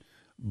hands,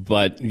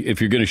 but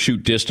if you're going to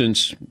shoot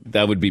distance,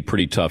 that would be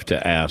pretty tough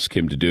to ask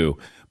him to do.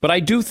 But I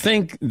do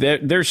think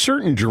that there's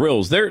certain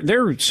drills.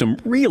 There are some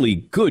really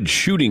good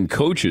shooting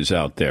coaches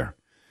out there.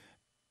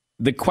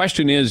 The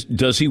question is,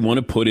 does he want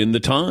to put in the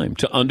time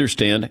to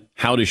understand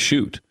how to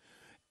shoot?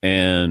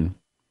 And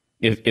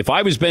if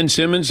I was Ben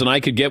Simmons and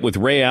I could get with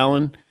Ray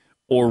Allen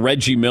or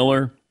Reggie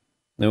Miller,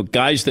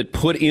 guys that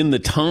put in the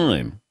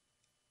time,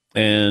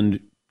 and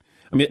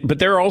I mean, but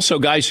there are also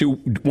guys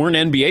who weren't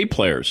NBA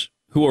players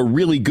who are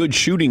really good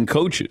shooting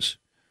coaches,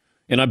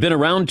 and I've been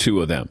around 2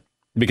 of them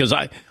because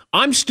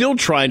I'm still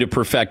trying to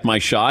perfect my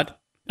shot,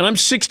 and I'm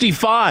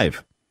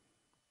 65,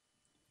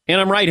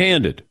 and I'm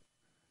right-handed.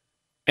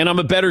 And I'm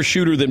a better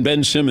shooter than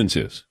Ben Simmons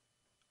is.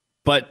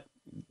 But,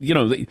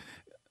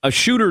 a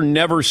shooter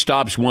never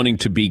stops wanting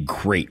to be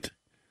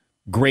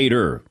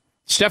greater.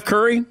 Steph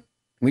Curry,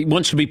 he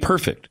wants to be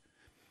perfect.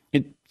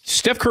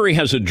 Steph Curry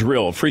has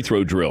a free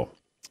throw drill,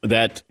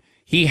 that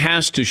he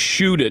has to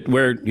shoot it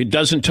where it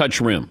doesn't touch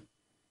rim.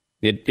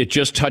 It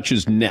just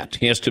touches net.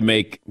 He has to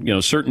make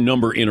a certain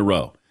number in a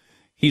row.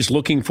 He's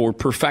looking for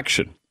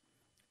perfection.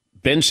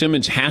 Ben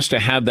Simmons has to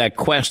have that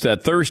quest,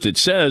 that thirst. It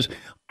says,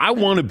 I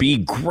want to be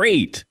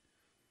great.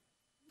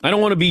 I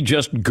don't want to be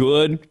just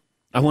good.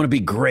 I want to be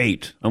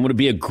great. I want to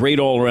be a great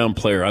all-around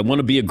player. I want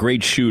to be a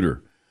great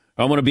shooter.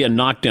 I want to be a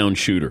knockdown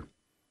shooter.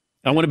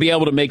 I want to be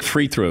able to make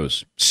free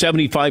throws,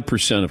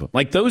 75% of them.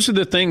 Like, those are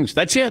the things.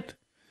 That's it.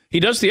 He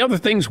does the other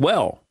things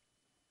well.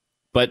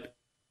 But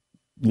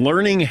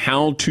learning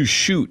how to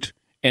shoot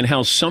and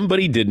how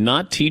somebody did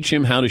not teach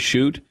him how to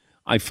shoot,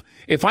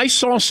 if I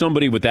saw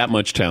somebody with that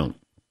much talent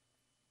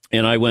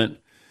and I went,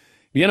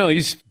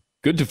 he's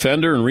good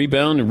defender and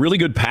rebound and really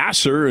good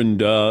passer, and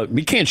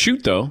he can't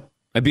shoot, though,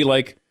 I'd be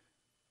like,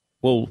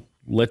 well,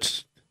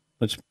 let's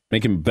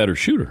make him a better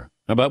shooter.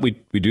 How about we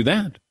do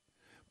that?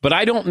 But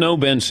I don't know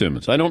Ben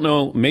Simmons. I don't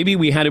know. Maybe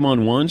we had him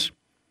on once,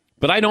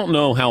 but I don't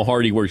know how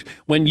hard he works.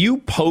 When you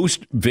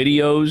post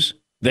videos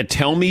that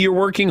tell me you're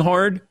working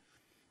hard,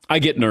 I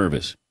get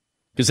nervous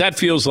because that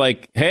feels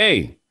like,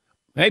 hey,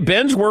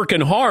 Ben's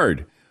working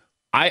hard.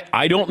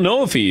 I don't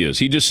know if he is.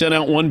 He just sent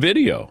out one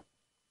video.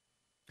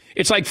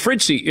 It's like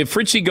Fritzy. If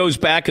Fritzy goes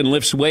back and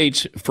lifts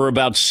weights for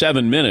about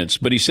 7 minutes,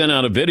 but he sent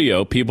out a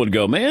video, people would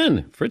go,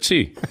 man,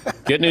 Fritzy,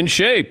 getting in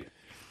shape.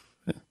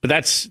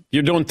 But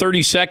you're doing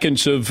 30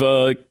 seconds of,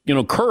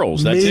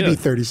 curls. That's Maybe it.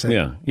 30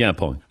 seconds. Yeah,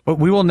 Paul. But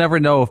we will never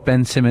know if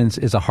Ben Simmons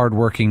is a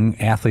hardworking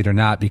athlete or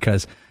not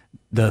because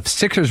the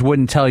Sixers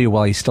wouldn't tell you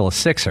while he's still a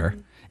Sixer.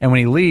 And when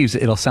he leaves,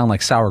 it'll sound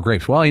like sour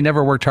grapes. Well, he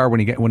never worked hard when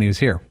he was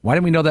here. Why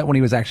didn't we know that when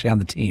he was actually on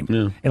the team?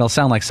 Yeah. It'll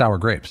sound like sour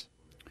grapes.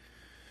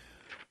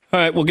 All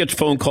right, we'll get to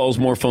phone calls,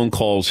 more phone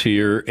calls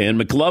here. And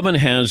McLovin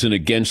has an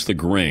against the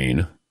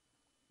grain.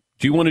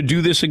 Do you want to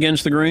do this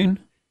against the grain?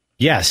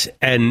 Yes,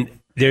 and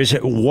there's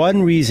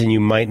one reason you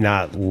might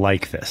not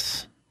like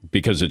this.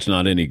 Because it's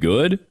not any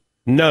good?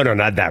 No,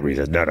 not that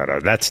reason. No.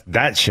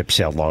 That ship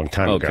sailed a long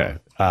time ago.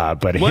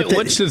 But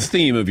what's the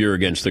theme of your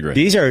against the grain?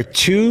 These are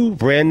two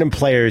random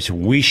players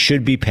we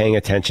should be paying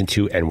attention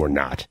to, and we're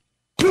not.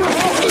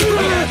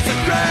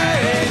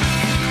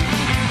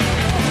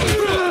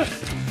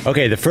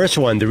 Okay, the first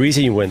one, the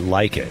reason you wouldn't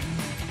like it.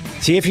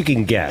 See if you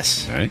can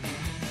guess. All right.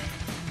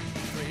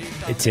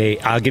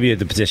 I'll give you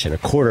the position, a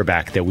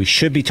quarterback that we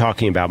should be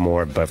talking about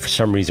more, but for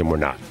some reason we're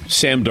not.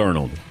 Sam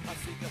Darnold.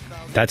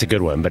 That's a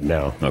good one, but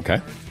no. Okay.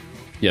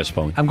 Yes,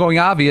 Paul. I'm going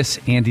obvious,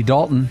 Andy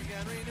Dalton.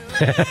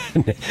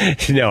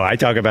 No, I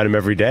talk about him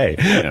every day.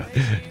 Yeah.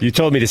 You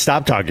told me to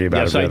stop talking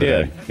about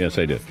him. Yes,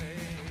 I did.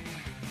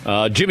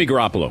 Jimmy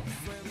Garoppolo.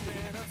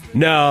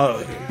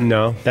 No,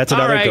 that's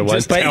another good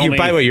one. But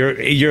by the way,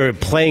 you're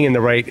playing in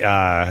the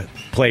right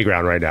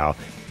playground right now.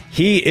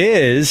 He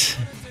is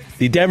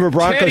the Denver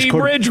Broncos. Teddy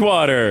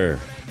Bridgewater.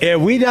 Are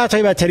we not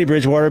talking about Teddy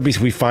Bridgewater because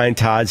we find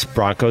Todd's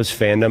Broncos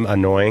fandom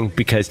annoying?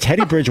 Because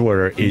Teddy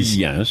Bridgewater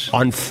is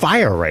on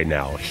fire right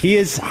now. He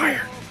is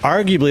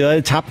arguably one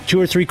of the top 2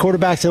 or 3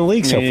 quarterbacks in the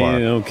league so far.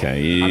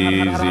 Okay,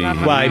 easy.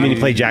 Well, I mean, he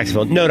played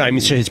Jacksonville. No, I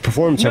mean, so his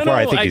performance so far,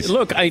 I think he's...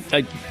 Look, I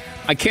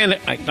can't.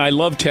 I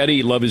love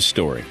Teddy, love his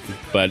story,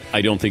 but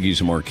I don't think he's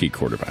a marquee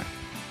quarterback.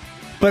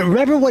 But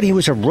remember when he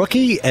was a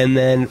rookie and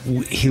then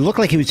he looked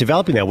like he was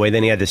developing that way,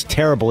 then he had this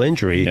terrible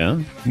injury.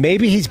 Yeah.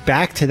 Maybe he's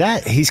back to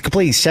that. He's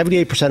completing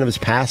 78% of his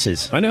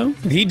passes. I know.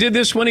 He did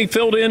this when he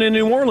filled in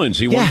New Orleans.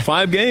 He won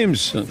 5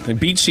 games and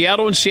beat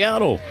Seattle in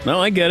Seattle.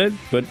 No, I get it.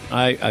 But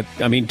I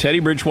mean,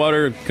 Teddy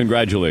Bridgewater,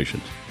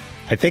 congratulations.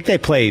 I think they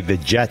play the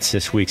Jets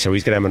this week, so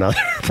he's going to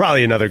have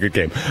probably another good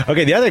game.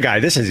 Okay, the other guy,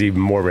 this is even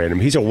more random.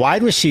 He's a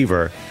wide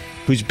receiver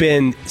who's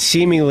been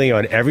seemingly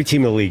on every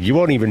team in the league. You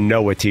won't even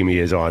know what team he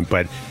is on,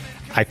 but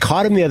I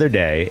caught him the other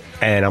day,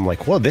 and I'm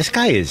like, whoa, this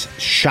guy is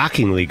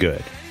shockingly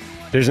good.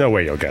 There's no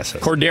way you'll guess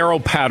it.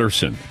 Cordero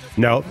Patterson.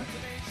 No.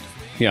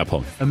 Yeah,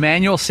 Paul.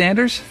 Emmanuel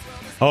Sanders?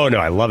 Oh, no,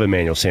 I love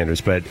Emmanuel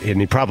Sanders, and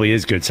he probably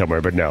is good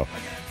somewhere, but no.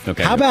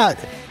 Okay. How about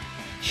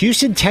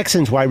Houston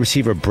Texans wide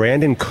receiver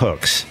Brandon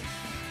Cooks?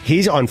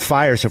 He's on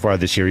fire so far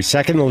this year. He's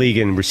second in the league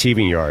in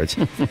receiving yards.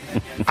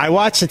 I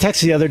watched the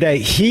Texans the other day.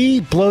 He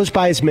blows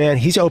by his man.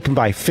 He's open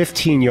by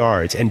 15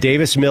 yards, and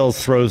Davis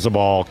Mills throws the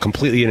ball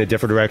completely in a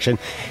different direction.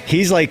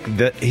 He's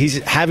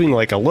having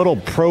like a little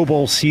Pro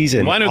Bowl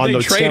season. Why don't they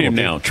trade him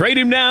now? Trade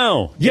him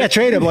now. Yeah,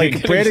 trade him.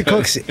 Like Brandon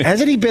Cooks,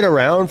 hasn't he been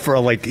around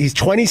for he's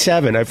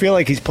 27. I feel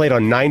like he's played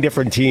on 9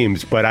 different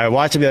teams, but I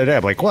watched him the other day.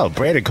 I'm like, well,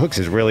 Brandon Cooks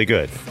is really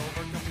good.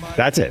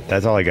 That's it.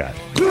 That's all I got.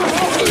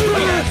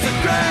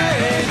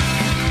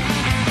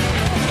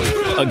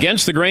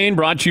 Against the Grain,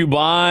 brought to you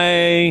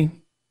by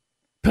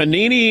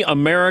Panini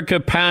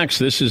America Packs.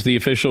 This is the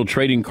official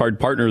trading card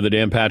partner of the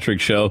Dan Patrick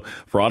Show.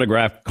 For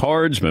autographed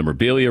cards,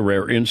 memorabilia,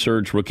 rare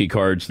inserts, rookie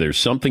cards, there's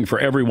something for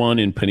everyone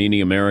in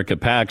Panini America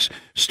Packs.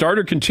 Start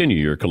or continue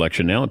your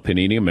collection now at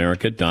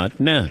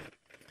PaniniAmerica.net.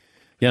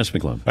 Yes,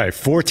 McClellan. All right,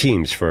 4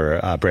 teams for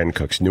Brandon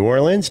Cooks. New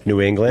Orleans, New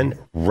England,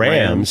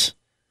 Rams.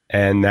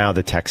 And now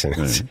the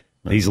Texans.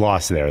 Right. He's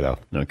lost there, though.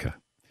 Okay.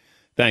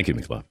 Thank you,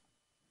 McClellan.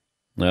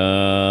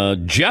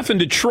 Jeff in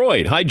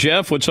Detroit. Hi,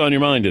 Jeff. What's on your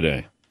mind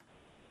today?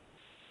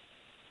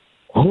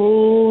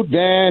 Oh,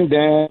 Dan.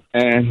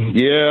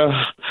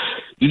 Yeah.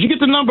 Did you get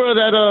the number of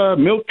that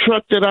milk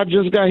truck that I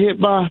just got hit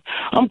by?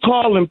 I'm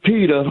calling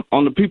Peter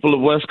on the people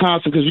of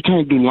Wisconsin because you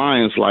can't do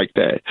Lions like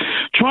that.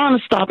 Trying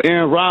to stop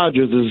Aaron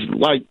Rodgers is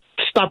like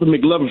stopping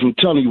McLovin from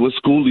telling you what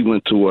school he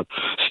went to, or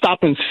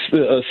stopping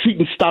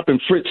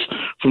Fritz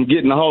from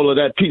getting a hold of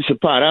that pizza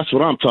pie. That's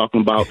what I'm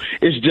talking about.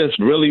 It's just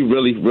really,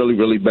 really, really,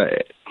 really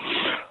bad.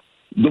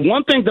 The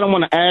one thing that I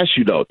want to ask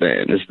you, though,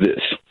 Dan, is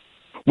this.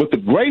 With the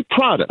great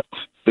product,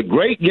 the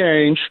great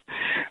games,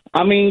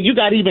 I mean, you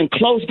got even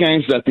close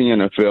games that the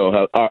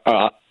NFL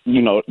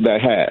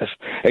that has.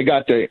 They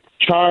got the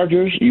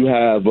Chargers, you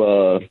have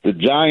the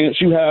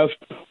Giants, you have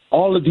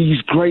all of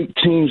these great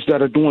teams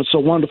that are doing so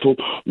wonderful.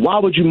 Why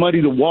would you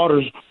muddy the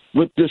waters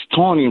with this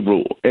taunting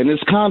rule? And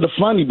it's kind of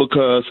funny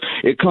because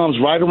it comes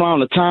right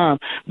around the time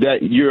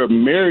that you're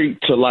married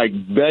to like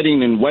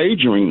betting and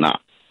wagering now.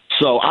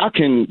 So I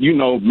can,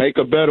 make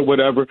a bet or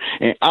whatever,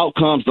 and out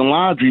comes the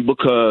laundry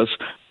because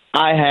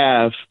I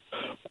have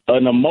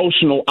an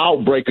emotional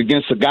outbreak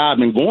against a guy I've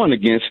been going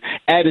against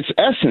at its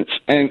essence.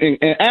 And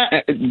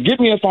get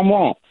me if I'm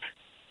wrong.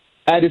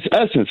 at its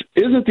essence,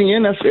 isn't the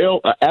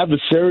NFL an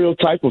adversarial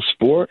type of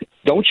sport?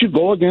 Don't you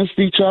go against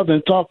each other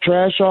and talk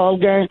trash all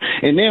game?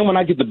 And then when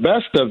I get the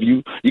best of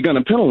you, you're going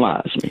to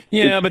penalize me.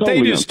 Yeah, It's but they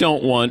totally just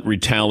don't want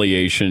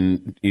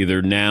retaliation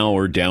either now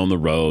or down the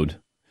road.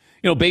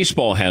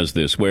 Baseball has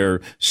this where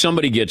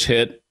somebody gets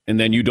hit and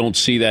then you don't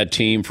see that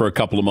team for a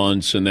couple of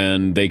months and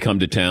then they come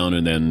to town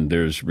and then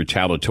there's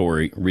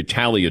retaliatory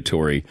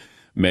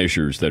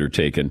measures that are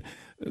taken.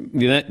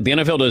 The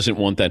NFL doesn't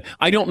want that.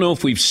 I don't know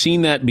if we've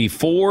seen that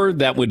before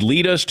that would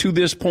lead us to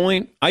this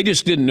point. I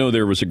just didn't know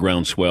there was a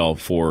groundswell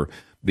for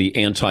the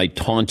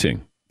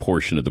anti-taunting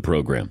portion of the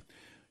program.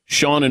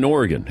 Sean in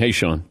Oregon. Hey,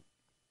 Sean.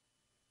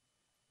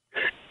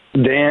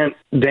 Dan,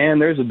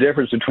 there's a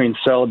difference between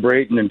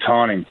celebrating and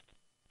taunting.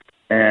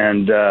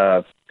 And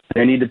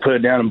they need to put it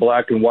down in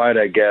black and white,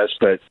 I guess.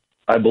 But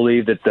I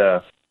believe that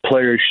the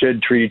players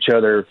should treat each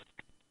other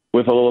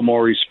with a little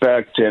more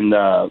respect and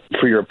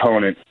for your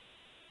opponent.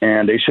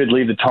 And they should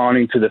leave the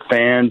taunting to the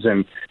fans,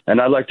 and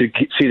I'd like to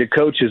see the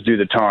coaches do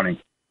the taunting.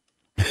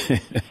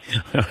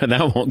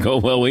 That won't go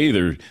well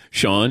either,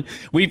 Sean.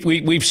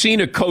 We've seen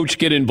a coach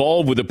get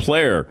involved with a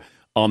player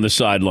on the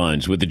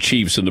sidelines with the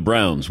Chiefs and the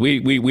Browns.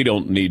 We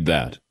don't need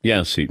that.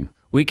 Yes, Seton.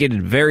 We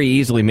could very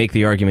easily make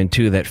the argument,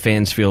 too, that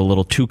fans feel a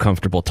little too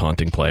comfortable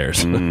taunting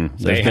players.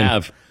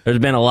 There's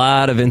been a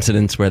lot of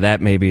incidents where that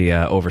may be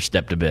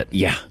overstepped a bit.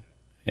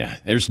 Yeah,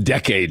 there's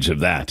decades of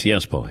that.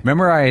 Yes, Paulie.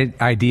 Remember our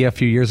idea a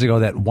few years ago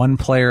that one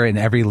player in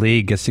every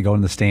league gets to go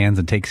in the stands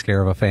and takes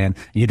care of a fan?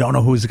 You don't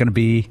know who's going to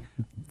be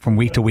from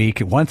week to week.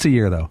 Once a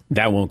year, though.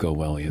 That won't go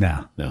well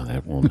either. No,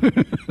 that won't.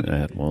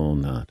 That will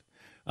not.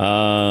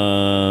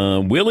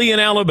 Willie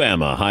in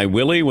Alabama. Hi,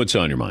 Willie. What's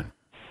on your mind?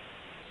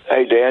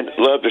 Hey, Dan,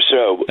 love the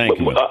show. Thank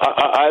you.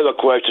 I have a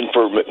question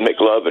for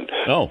McLovin.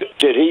 Oh,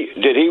 did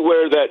he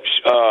wear that?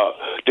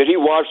 Did he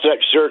wash that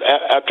shirt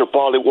after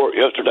Paulie wore it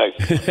yesterday?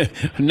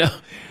 No.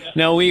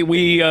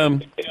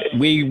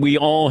 We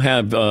all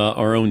have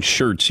our own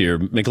shirts here.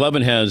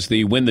 McLovin has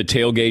the Win the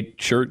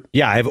Tailgate shirt.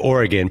 Yeah, I have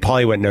Oregon.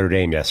 Paulie went Notre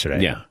Dame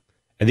yesterday. Yeah,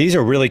 and these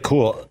are really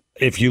cool.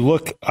 If you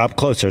look up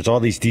close, there's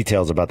all these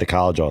details about the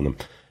college on them.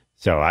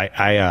 So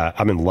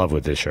I'm in love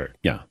with this shirt.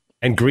 Yeah.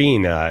 And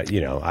green, I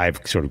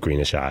have sort of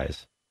greenish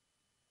eyes.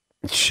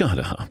 Shut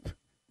up.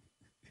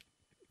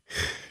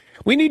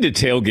 We need to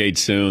tailgate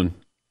soon.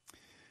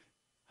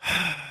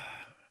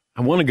 I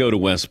want to go to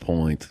West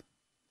Point.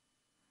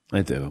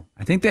 I do.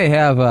 I think they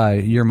have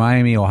your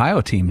Miami,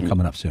 Ohio team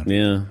coming up soon.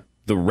 Yeah.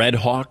 The Red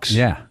Hawks?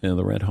 Yeah. Yeah,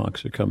 the Red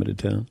Hawks are coming to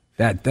town.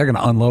 They're going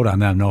to unload on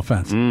them, no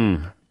offense. I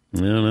don't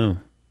know.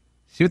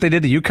 See what they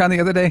did to UConn the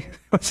other day? It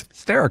was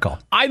hysterical.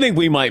 I think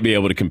we might be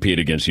able to compete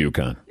against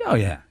UConn. Oh,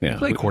 yeah.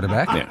 Play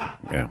quarterback.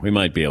 Yeah, we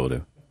might be able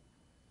to.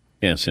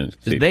 Yeah,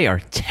 they are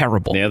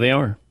terrible. Yeah, they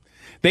are.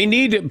 They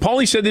need,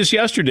 Paulie said this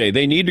yesterday,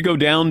 they need to go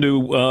down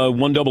to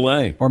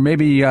 1AA. Or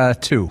maybe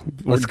 2.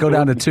 Let's go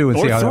down to 2 and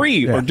see how. Or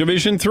 3, or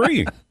Division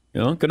 3.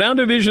 Go down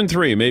to Division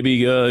 3.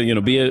 Maybe,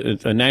 be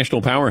a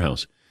national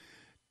powerhouse.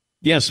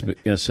 Yes.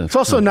 It's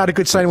also not a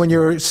good sign when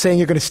you're saying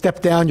you're going to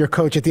step down your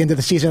coach at the end of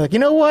the season. Like, you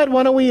know what?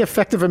 Why don't we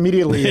effective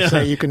immediately so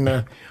you can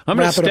I'm going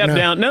to step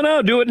down.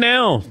 No, do it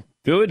now.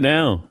 Do it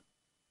now.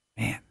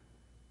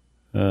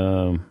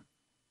 Man.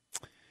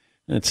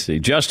 Let's see.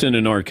 Justin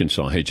in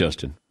Arkansas. Hey,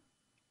 Justin.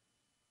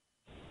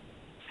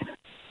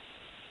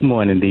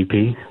 Morning,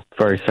 DP.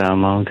 First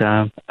time, long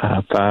time.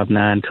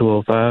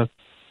 59205.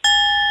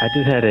 I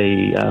just had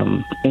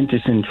a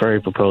interesting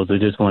trade proposal.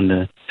 Just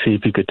wanted to see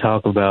if you could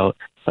talk about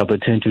a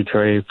potential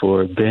trade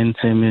for Ben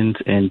Simmons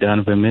and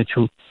Donovan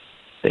Mitchell.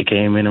 They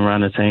came in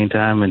around the same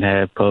time and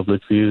had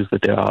public views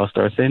with their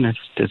all-star centers.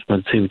 Just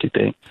want to see what you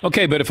think.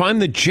 Okay, but if I'm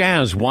the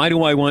Jazz, why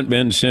do I want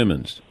Ben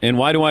Simmons? And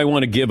why do I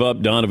want to give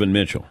up Donovan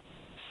Mitchell?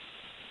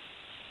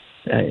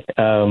 Ben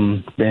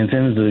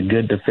Simmons is a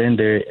good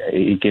defender.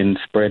 He can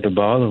spread the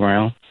ball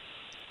around.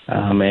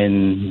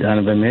 And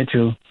Donovan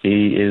Mitchell,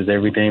 he is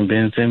everything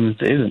Ben Simmons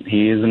isn't.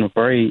 He isn't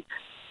afraid.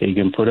 He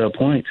can put up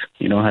points.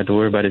 You don't have to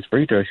worry about his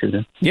free throw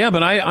shooting. Yeah,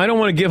 but I don't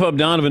want to give up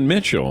Donovan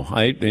Mitchell.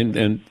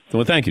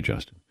 Well, thank you,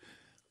 Justin.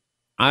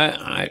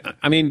 I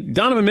mean,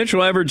 Donovan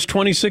Mitchell averaged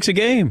 26 a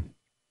game.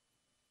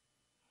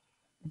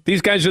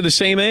 These guys are the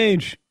same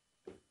age.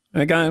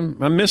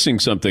 I'm missing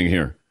something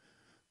here.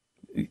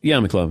 Yeah,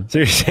 McLovin. So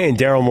you're saying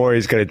Daryl Morey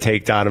is going to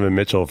take Donovan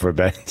Mitchell for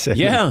Ben Simmons?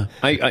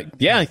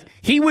 Yeah,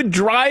 he would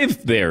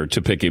drive there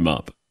to pick him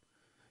up.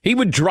 He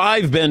would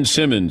drive Ben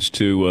Simmons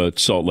to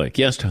Salt Lake.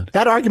 Yes, Todd?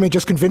 That argument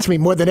just convinced me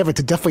more than ever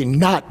to definitely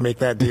not make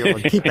that deal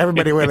and keep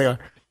everybody where they are.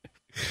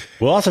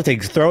 We'll also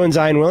throw in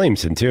Zion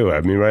Williamson, too.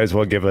 I mean, might as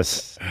well give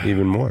us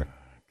even more.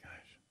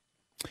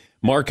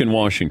 Mark in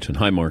Washington.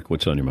 Hi, Mark.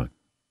 What's on your mind?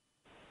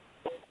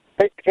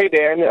 Hey,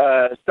 Dan.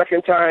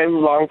 Second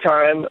time, long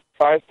time,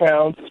 5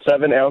 pounds,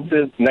 7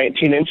 ounces,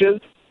 19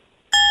 inches.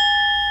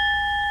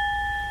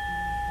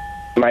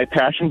 My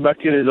passion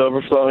bucket is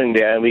overflowing,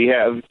 Dan. We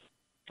have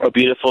a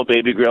beautiful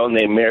baby girl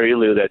named Mary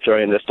Lou that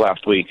joined us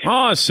last week.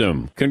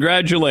 Awesome.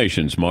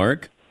 Congratulations,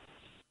 Mark.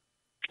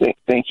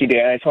 Thank you,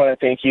 Dan. I just want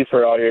to thank you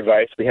for all your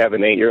advice. We have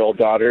an 8-year-old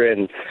daughter,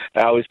 and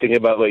I always think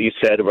about what you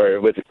said, where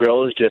with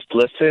girls, just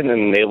listen,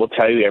 and they will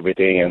tell you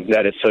everything, and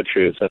that is so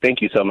true. So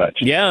thank you so much.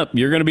 Yeah,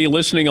 you're going to be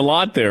listening a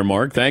lot there,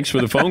 Mark. Thanks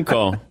for the phone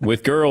call.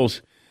 With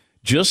girls,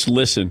 just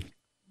listen.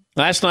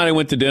 Last night I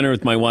went to dinner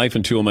with my wife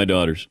and 2 of my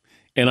daughters,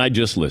 and I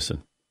just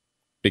listened.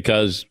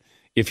 Because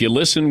if you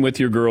listen with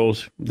your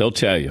girls, they'll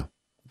tell you.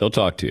 They'll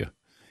talk to you.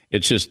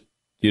 It's just,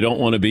 you don't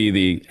want to be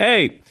the,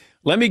 hey,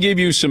 let me give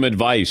you some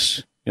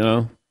advice, you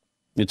know.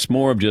 It's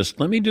more of just,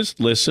 let me just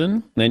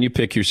listen, then you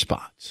pick your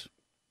spots.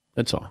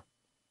 That's all.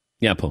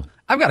 Yeah, Paul.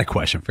 I've got a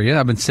question for you.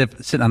 I've been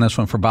sitting on this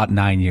one for about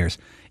 9 years.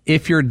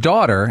 If your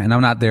daughter, and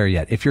I'm not there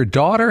yet, if your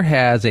daughter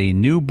has a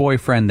new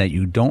boyfriend that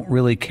you don't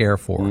really care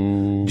for,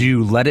 do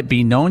you let it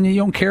be known you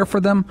don't care for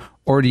them,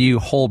 or do you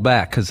hold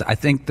back? Because I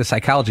think the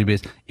psychology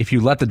is, if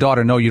you let the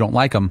daughter know you don't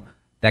like them,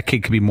 that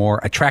kid could be more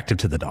attractive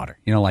to the daughter,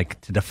 you know,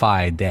 like to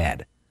defy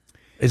dad.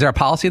 Is there a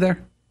policy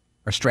there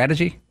or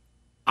strategy?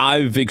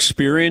 I've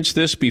experienced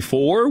this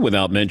before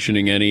without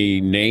mentioning any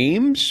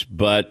names,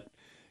 but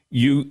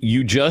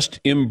you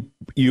just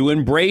you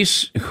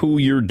embrace who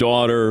your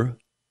daughter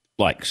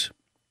likes.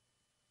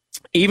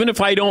 Even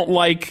if I don't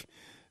like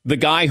the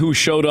guy who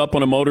showed up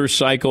on a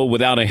motorcycle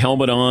without a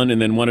helmet on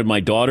and then wanted my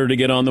daughter to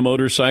get on the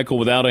motorcycle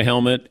without a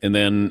helmet, and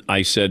then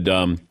I said,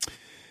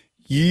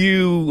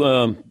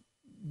 you're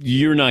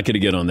not going to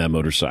get on that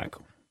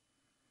motorcycle.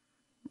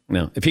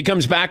 Now, if he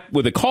comes back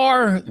with a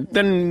car,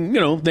 then,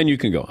 then you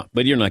can go on.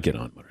 But you're not getting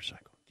on a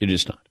motorcycle. You're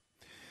just not.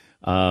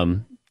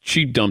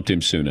 She dumped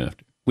him soon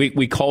after.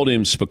 We called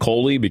him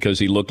Spicoli because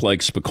he looked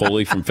like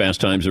Spicoli from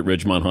Fast Times at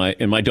Ridgemont High.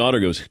 And my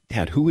daughter goes,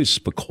 Dad, who is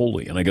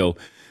Spicoli? And I go,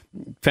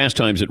 Fast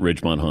Times at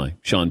Ridgemont High,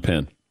 Sean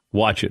Penn.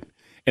 Watch it.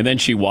 And then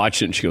she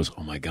watched it and she goes,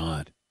 oh, my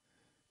God.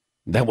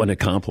 That wasn't a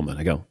compliment.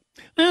 I go,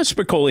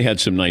 Spicoli had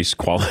some nice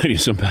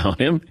qualities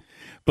about him.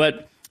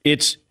 But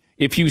it's,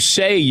 if you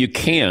say you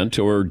can't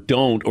or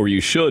don't or you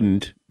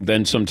shouldn't,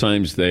 then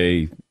sometimes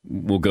they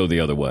will go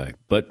the other way.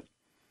 But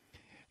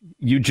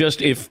you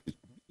just, if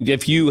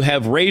you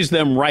have raised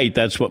them right,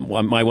 that's what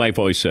my wife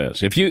always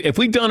says. If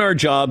we've done our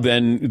job,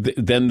 then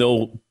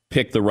they'll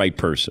pick the right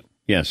person.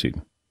 Yes,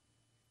 Eden.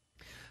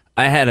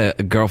 I had a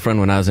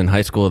girlfriend when I was in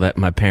high school that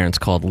my parents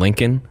called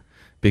Lincoln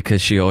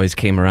because she always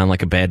came around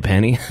like a bad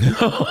penny.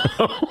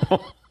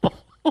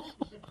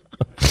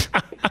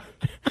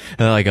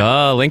 They're like,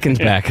 oh, Lincoln's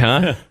back,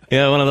 huh?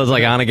 Yeah, one of those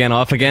like on again,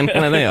 off again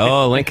kind of thing.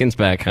 Oh, Lincoln's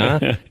back,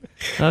 huh?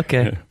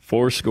 Okay.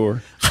 4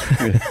 score.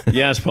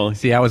 Yes, Paul.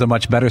 See, I was a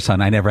much better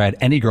son. I never had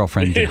any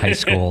girlfriends in high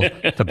school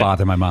to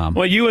bother my mom.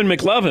 Well, you and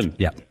McLovin.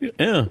 Yeah.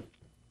 Yeah.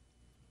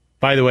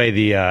 By the way,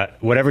 the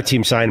whatever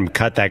team signed him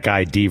cut that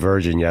guy D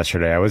Virgin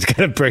yesterday. I was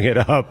going to bring it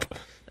up.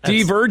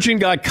 D Virgin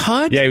got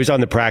cut? Yeah, he was on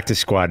the practice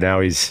squad.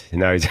 Now he's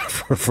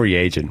a free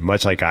agent,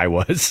 much like I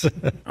was.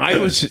 I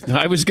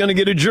was going to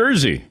get a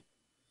jersey.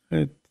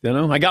 I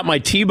got my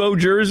Tebow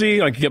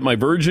jersey. I could get my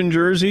Virgin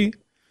jersey.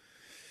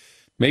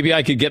 Maybe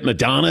I could get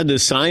Madonna to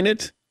sign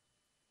it.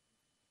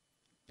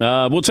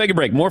 We'll take a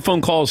break. More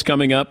phone calls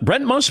coming up.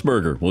 Brent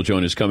Musburger will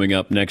join us coming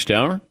up next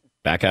hour.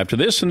 Back after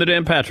this in the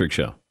Dan Patrick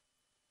Show.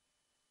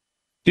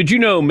 Did you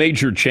know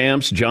major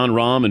champs John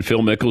Rahm and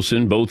Phil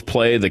Mickelson both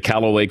play the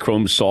Callaway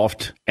Chrome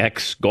Soft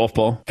X golf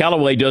ball?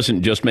 Callaway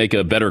doesn't just make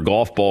a better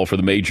golf ball for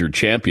the major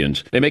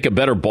champions. They make a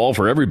better ball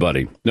for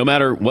everybody. No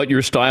matter what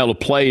your style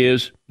of play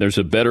is, there's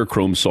a better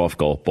Chrome Soft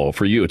golf ball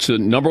for you. It's the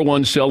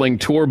 #1 selling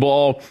tour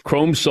ball,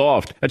 Chrome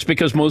Soft. That's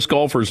because most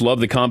golfers love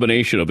the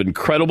combination of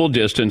incredible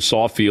distance,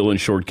 soft feel, and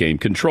short game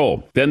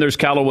control. Then there's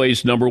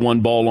Callaway's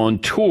 #1 ball on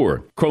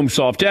tour, Chrome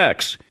Soft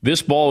X.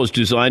 This ball is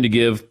designed to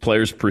give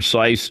players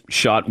precise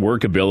shot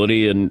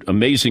workability and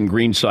amazing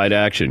greenside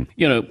action.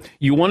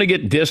 You want to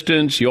get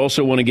distance. You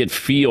also want to get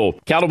feel.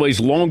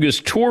 Callaway's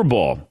longest tour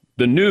ball,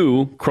 the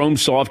new Chrome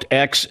Soft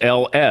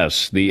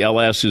XLS. The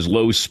LS is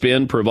low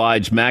spin,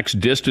 provides max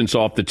distance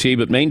off the tee,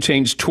 but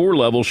maintains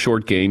tour-level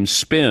short game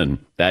spin.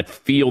 That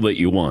feel that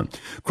you want.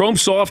 Chrome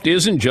Soft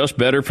isn't just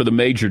better for the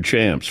major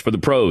champs, for the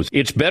pros.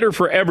 It's better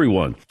for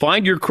everyone.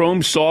 Find your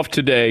Chrome Soft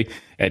today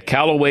at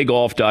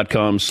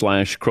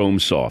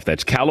CallawayGolf.com/ChromeSoft.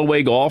 That's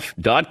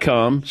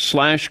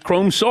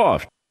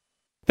CallawayGolf.com/ChromeSoft.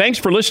 Thanks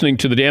for listening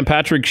to the Dan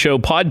Patrick Show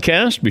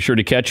podcast. Be sure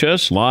to catch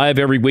us live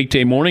every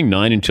weekday morning,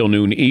 9 until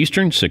noon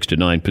Eastern, 6 to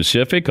 9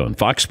 Pacific on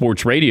Fox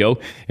Sports Radio.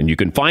 And you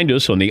can find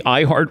us on the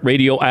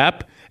iHeartRadio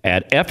app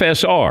at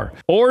FSR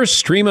or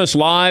stream us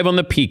live on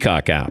the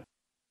Peacock app.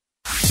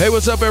 Hey,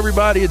 what's up,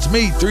 everybody? It's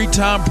me,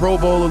 3-time Pro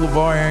Bowler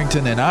LeVar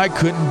Arrington, and I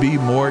couldn't be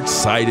more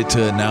excited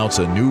to announce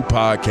a new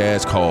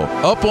podcast called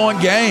Up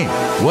On Game.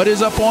 What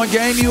is Up On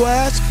Game, you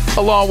ask?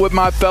 along with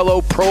my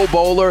fellow Pro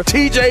Bowler,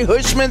 TJ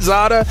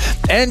Hushmanzada,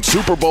 and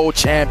Super Bowl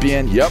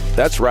champion, yep,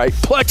 that's right,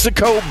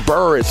 Plexico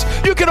Burris.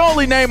 You can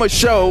only name a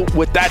show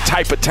with that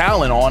type of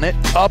talent on it.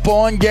 Up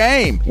on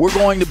Game. We're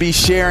going to be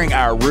sharing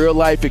our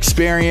real-life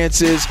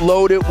experiences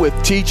loaded with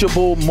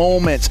teachable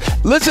moments.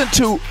 Listen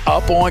to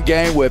Up on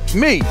Game with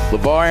me,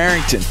 LeVar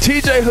Arrington,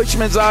 TJ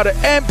Hushmanzada,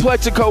 and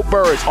Plexico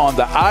Burris on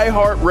the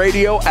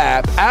iHeartRadio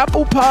app,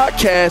 Apple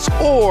Podcasts,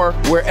 or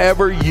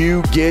wherever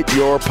you get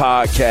your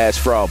podcast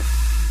from.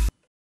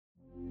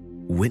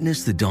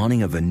 Witness the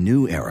dawning of a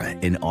new era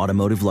in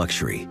automotive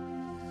luxury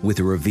with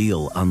a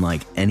reveal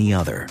unlike any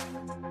other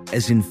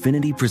as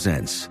Infiniti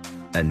presents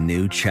a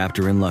new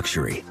chapter in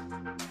luxury,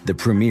 the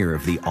premiere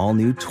of the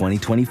all-new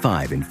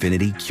 2025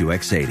 Infiniti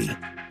QX80.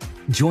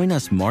 Join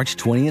us March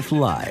 20th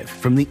live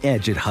from the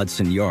Edge at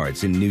Hudson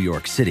Yards in New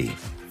York City,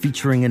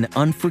 featuring an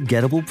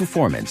unforgettable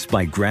performance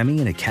by Grammy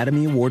and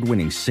Academy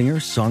Award-winning singer,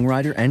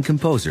 songwriter, and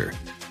composer,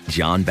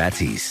 Jon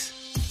Batiste.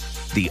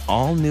 The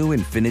all-new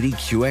Infiniti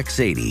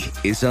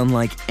QX80 is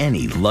unlike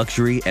any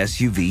luxury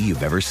SUV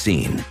you've ever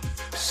seen.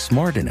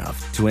 Smart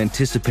enough to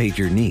anticipate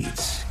your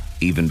needs,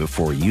 even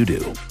before you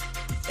do.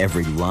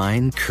 Every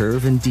line,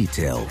 curve, and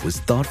detail was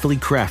thoughtfully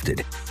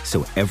crafted,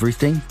 so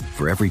everything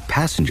for every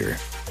passenger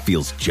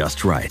feels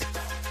just right.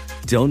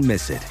 Don't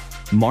miss it.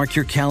 Mark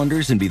your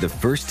calendars and be the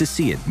first to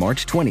see it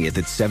March 20th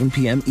at 7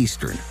 p.m.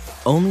 Eastern,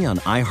 only on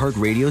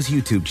iHeartRadio's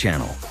YouTube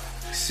channel.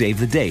 Save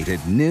the date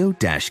at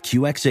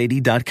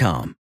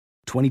new-QX80.com.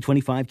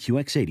 2025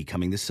 QX80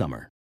 coming this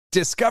summer.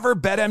 Discover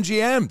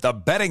BetMGM, the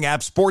betting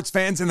app sports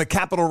fans in the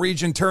capital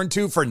region turn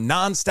to for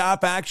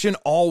nonstop action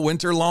all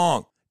winter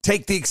long.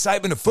 Take the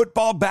excitement of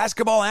football,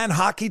 basketball, and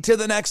hockey to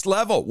the next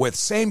level with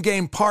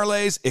same-game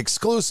parlays,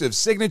 exclusive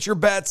signature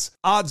bets,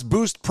 odds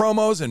boost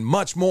promos, and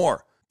much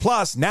more.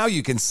 Plus, now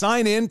you can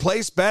sign in,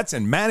 place bets,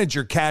 and manage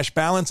your cash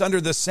balance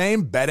under the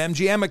same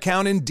BetMGM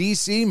account in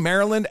D.C.,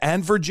 Maryland,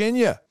 and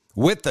Virginia.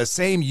 With the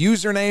same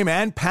username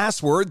and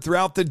password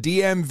throughout the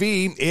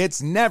DMV,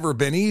 it's never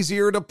been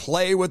easier to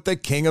play with the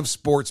king of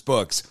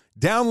sportsbooks.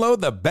 Download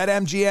the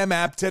BetMGM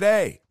app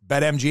today.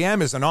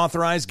 BetMGM is an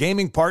authorized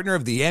gaming partner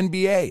of the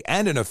NBA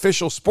and an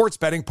official sports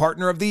betting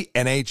partner of the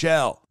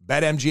NHL.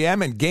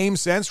 BetMGM and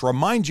GameSense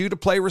remind you to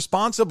play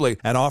responsibly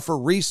and offer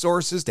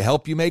resources to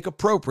help you make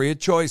appropriate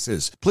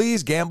choices.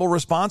 Please gamble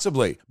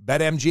responsibly.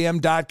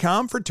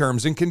 BetMGM.com for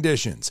terms and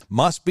conditions.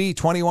 Must be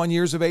 21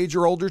 years of age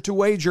or older to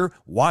wager.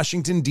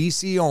 Washington,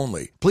 D.C.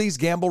 only. Please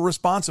gamble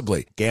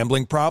responsibly.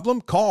 Gambling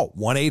problem? Call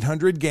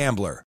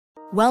 1-800-GAMBLER.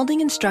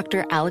 Welding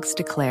instructor Alex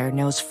DeClaire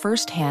knows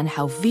firsthand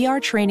how VR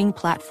training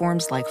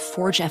platforms like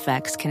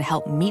ForgeFX can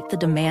help meet the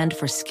demand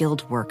for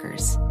skilled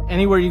workers.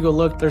 Anywhere you go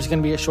look, there's going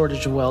to be a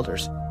shortage of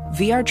welders.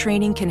 VR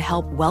training can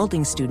help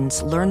welding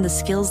students learn the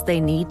skills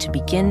they need to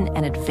begin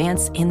and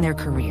advance in their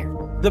career.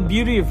 The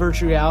beauty of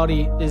virtual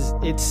reality is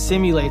it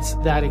simulates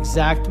that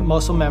exact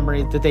muscle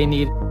memory that they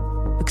need.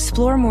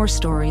 Explore more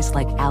stories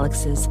like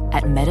Alex's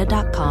at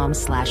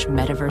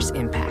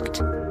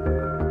meta.com/metaverseimpact.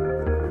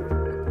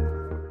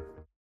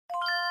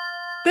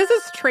 This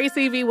is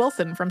Tracy V.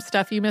 Wilson from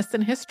Stuff You Missed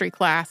in History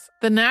Class.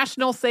 The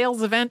national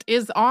sales event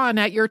is on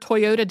at your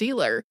Toyota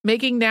dealer,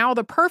 making now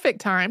the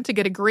perfect time to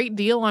get a great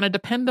deal on a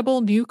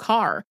dependable new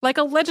car. Like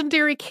a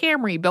legendary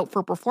Camry built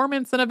for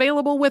performance and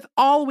available with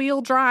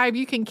all-wheel drive,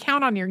 you can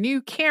count on your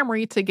new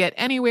Camry to get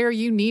anywhere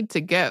you need to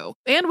go.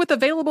 And with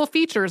available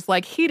features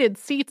like heated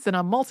seats and a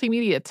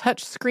multimedia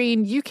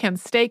touchscreen, you can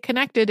stay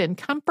connected in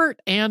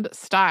comfort and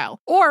style.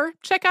 Or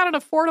check out an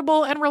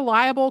affordable and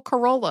reliable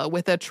Corolla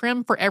with a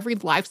trim for every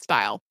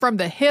lifestyle. From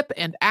the hip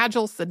and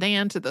agile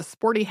sedan to the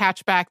sporty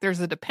hatchback, there's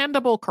a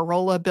dependable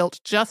Corolla built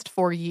just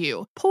for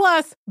you.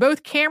 Plus,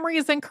 both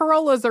Camrys and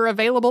Corollas are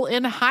available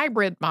in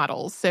hybrid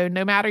models, so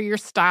no matter your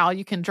style,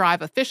 you can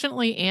drive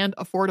efficiently and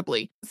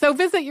affordably. So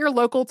visit your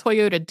local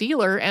Toyota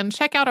dealer and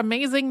check out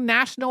amazing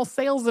national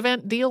sales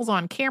event deals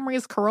on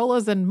Camrys,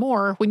 Corollas, and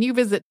more when you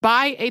visit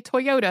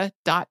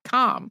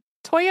buyatoyota.com.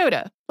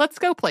 Toyota, let's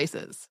go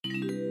places.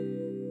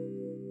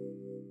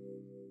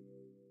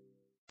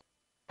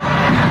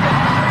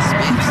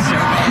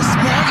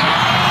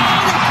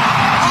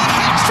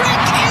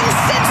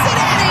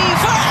 Cincinnati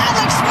for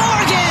Alex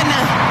Morgan,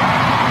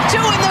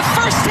 doing the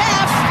first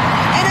half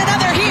and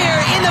another here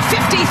in the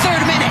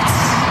 53rd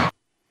minute.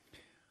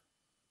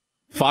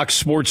 Fox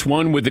Sports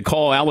 1 with the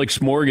call.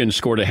 Alex Morgan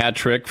scored a hat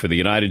trick for the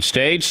United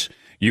States.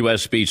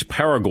 U.S. beats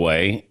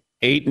Paraguay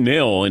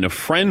 8-0 in a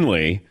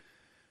friendly.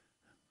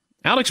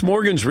 Alex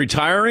Morgan's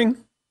retiring.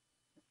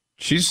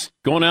 She's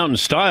going out in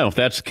style if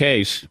that's the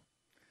case.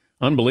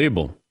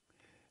 Unbelievable.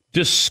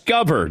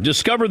 Discover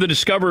the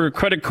Discover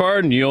credit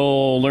card, and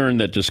you'll learn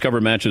that Discover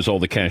matches all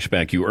the cash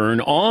back you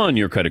earn on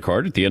your credit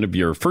card at the end of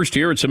your first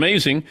year. It's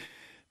amazing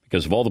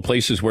because of all the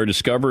places where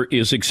Discover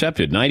is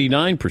accepted.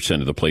 99%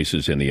 of the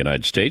places in the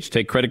United States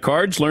take credit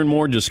cards. Learn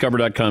more at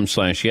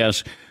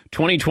discover.com/yes.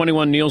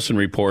 2021 Nielsen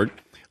Report.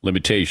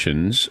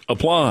 Limitations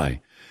apply.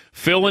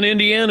 Phil in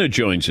Indiana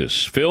joins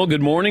us. Phil,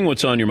 good morning.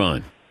 What's on your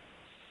mind?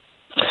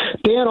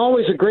 Dan,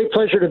 always a great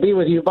pleasure to be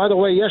with you. By the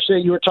way,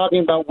 yesterday you were talking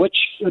about which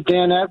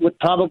Danette would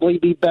probably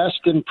be best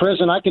in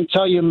prison. I can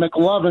tell you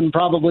McLovin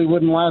probably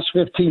wouldn't last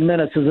 15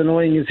 minutes, as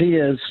annoying as he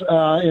is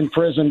in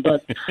prison,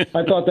 but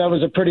I thought that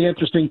was a pretty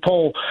interesting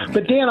poll.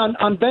 But Dan,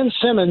 on Ben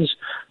Simmons,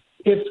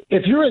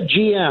 if you're a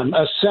GM,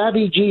 a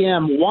savvy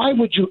GM, why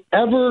would you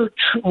ever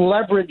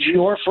leverage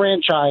your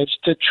franchise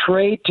to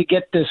trade to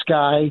get this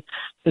guy,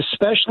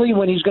 especially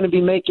when he's going to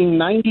be making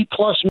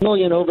 $90+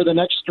 million over the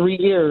next 3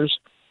 years?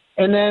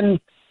 And then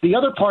the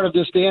other part of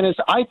this, Dan, is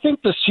I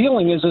think the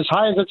ceiling is as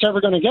high as it's ever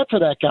going to get for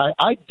that guy.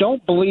 I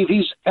don't believe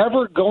he's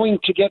ever going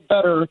to get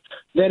better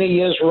than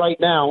he is right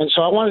now. And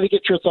so I wanted to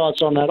get your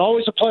thoughts on that.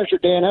 Always a pleasure,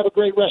 Dan. Have a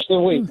great rest of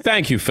the week.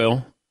 Thank you,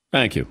 Phil.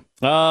 Thank you.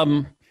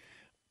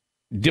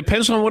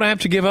 Depends on what I have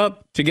to give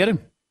up to get him.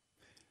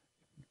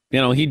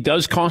 He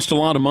does cost a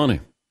lot of money.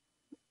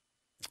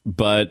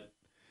 But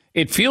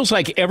it feels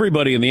like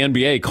everybody in the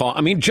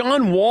NBA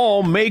John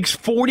Wall makes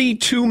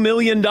 $42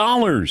 million.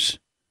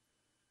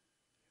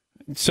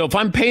 So if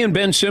I'm paying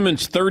Ben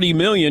Simmons $30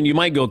 million, you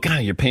might go,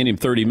 God, you're paying him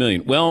 $30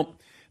 million. Well,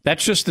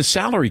 that's just the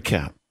salary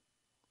cap.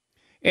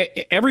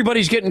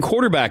 Everybody's getting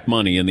quarterback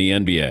money in the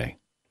NBA.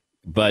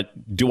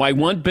 But do I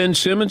want Ben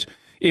Simmons?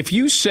 If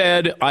you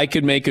said I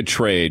could make a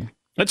trade,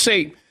 let's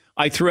say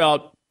I threw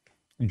out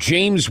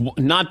James,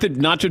 not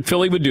that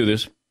Philly would do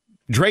this,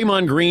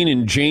 Draymond Green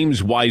and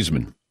James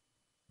Wiseman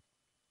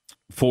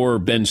for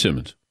Ben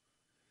Simmons.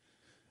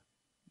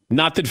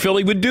 Not that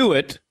Philly would do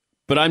it,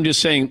 but I'm just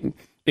saying,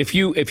 if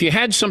you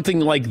had something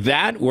like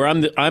that where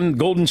I'm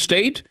Golden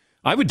State,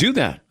 I would do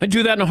that. I'd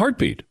do that in a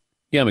heartbeat.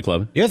 Yeah,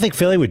 McLovin. You don't think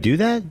Philly would do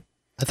that?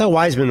 I thought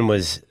Wiseman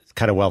was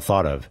kind of well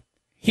thought of.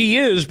 He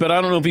is, but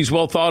I don't know if he's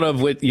well thought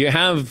of. You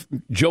have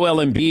Joel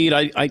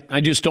Embiid.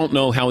 I just don't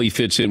know how he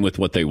fits in with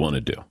what they want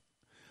to do.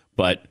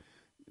 But,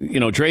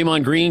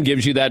 Draymond Green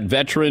gives you that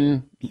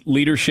veteran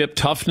leadership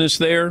toughness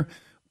there.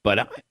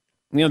 But,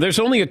 there's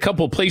only a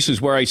couple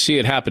places where I see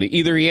it happening.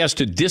 Either he has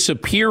to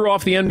disappear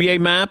off the NBA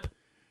map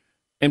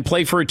and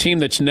play for a team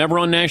that's never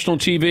on national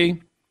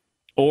TV,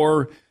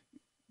 or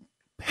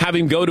have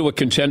him go to a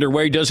contender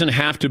where he doesn't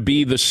have to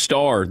be the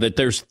star, that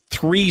there's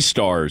 3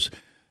 stars.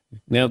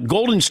 Now,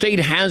 Golden State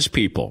has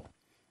people.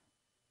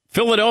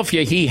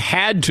 Philadelphia, he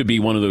had to be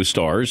one of those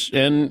stars,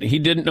 and he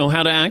didn't know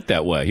how to act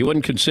that way. He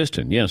wasn't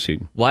consistent. Yes,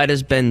 Why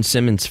does Ben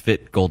Simmons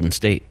fit Golden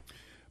State?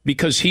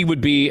 Because he would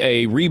be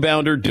a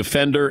rebounder,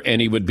 defender,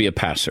 and he would be a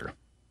passer.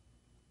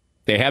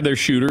 They have their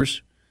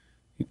shooters.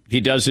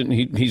 He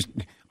doesn't.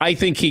 I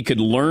think he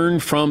could learn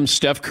from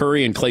Steph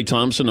Curry and Klay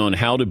Thompson on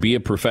how to be a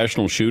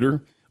professional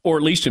shooter, or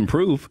at least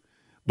improve.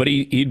 But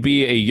he'd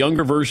be a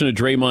younger version of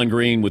Draymond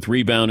Green with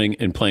rebounding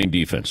and playing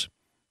defense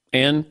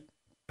and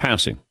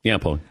passing. Yeah,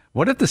 Paul.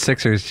 What if the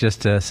Sixers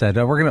just said,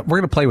 "Oh, we're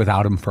gonna play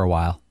without him for a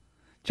while,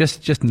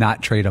 just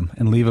not trade him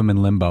and leave him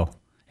in limbo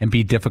and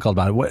be difficult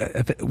about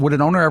it"? Would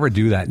an owner ever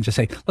do that and just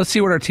say, "Let's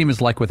see what our team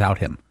is like without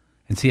him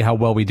and see how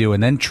well we do,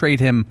 and then trade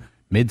him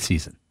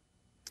mid-season"?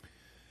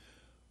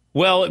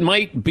 Well, it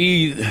might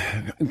be.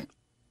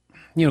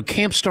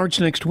 Camp starts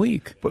next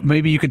week. But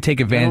maybe you could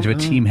take advantage of a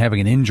team having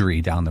an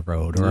injury down the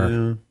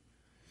road.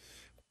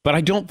 But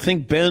I don't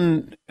think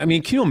Ben... can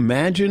you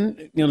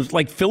imagine,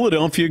 like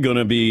Philadelphia going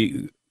to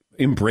be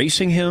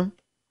embracing him?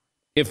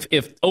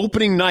 If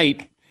opening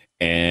night,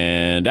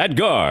 and at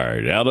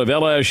guard, out of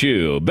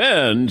LSU,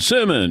 Ben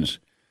Simmons,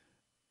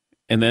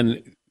 and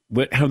then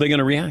how are they going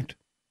to react?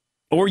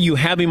 Or you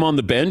have him on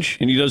the bench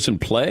and he doesn't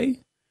play?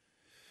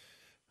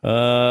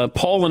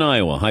 Paul in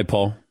Iowa. Hi,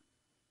 Paul.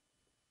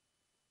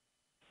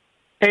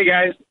 Hey,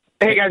 guys.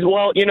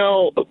 Well,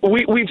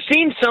 we've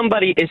seen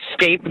somebody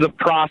escape the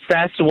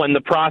process when the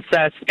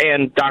process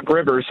and Doc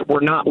Rivers were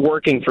not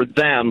working for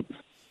them.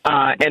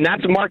 And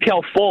that's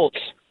Markelle Fultz,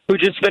 who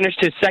just finished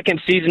his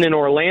second season in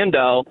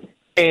Orlando,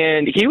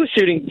 and he was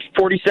shooting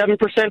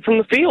 47% from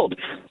the field.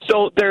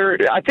 So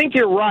I think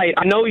you're right.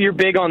 I know you're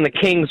big on the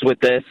Kings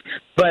with this,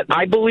 but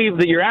I believe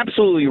that you're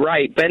absolutely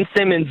right. Ben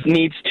Simmons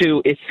needs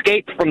to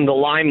escape from the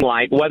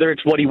limelight, whether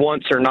it's what he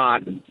wants or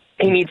not.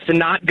 He needs to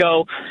not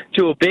go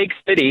to a big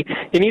city.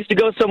 He needs to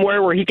go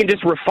somewhere where he can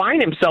just refine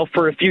himself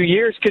for a few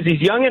years, because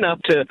he's young enough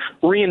to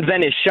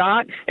reinvent his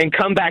shot and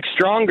come back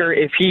stronger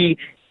if he,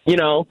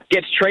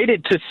 gets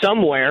traded to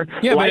somewhere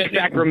like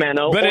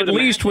Sacramento. But at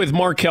least with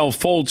Markelle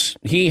Fultz,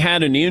 he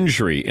had an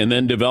injury and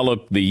then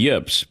developed the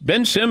yips.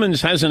 Ben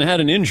Simmons hasn't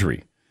had an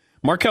injury.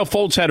 Markelle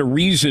Fultz had a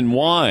reason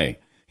why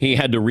he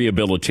had to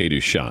rehabilitate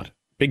his shot.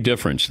 Big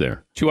difference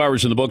there. 2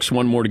 hours in the books,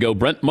 one more to go.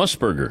 Brent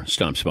Musburger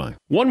stops by.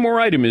 One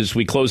more item as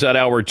we close out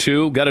hour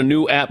 2. Got a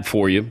new app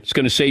for you. It's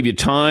going to save you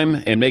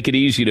time and make it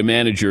easy to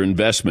manage your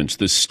investments.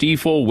 The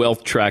Stifel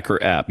Wealth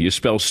Tracker app. You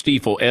spell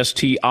Stifel,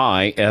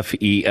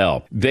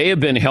 S-T-I-F-E-L. They have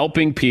been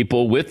helping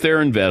people with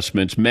their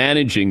investments,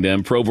 managing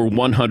them for over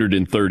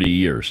 130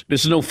 years.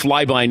 This is no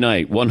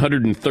fly-by-night.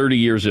 130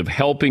 years of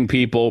helping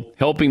people,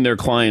 helping their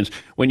clients.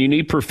 When you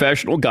need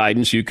professional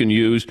guidance, you can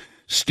use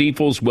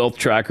Stifel's Wealth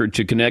Tracker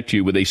to connect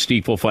you with a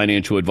Stifel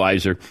financial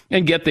advisor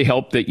and get the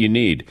help that you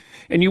need.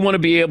 And you want to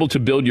be able to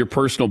build your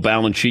personal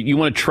balance sheet. You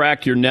want to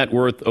track your net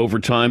worth over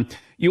time.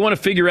 You want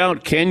to figure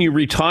out, can you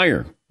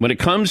retire? When it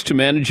comes to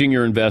managing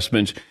your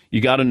investments,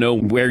 you got to know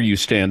where you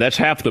stand. That's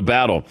half the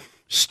battle.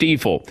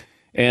 Stifel.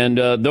 And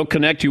they'll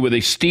connect you with a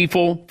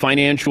Stifel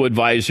financial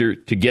advisor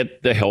to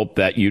get the help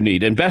that you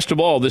need. And best of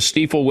all, the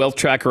Stifel Wealth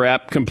Tracker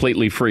app,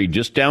 completely free.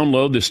 Just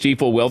download the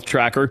Stifel Wealth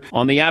Tracker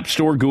on the App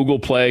Store, Google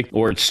Play,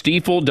 or at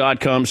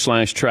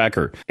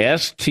stifel.com/tracker.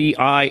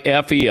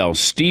 STIFEL,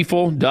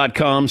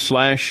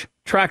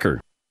 stifel.com/tracker.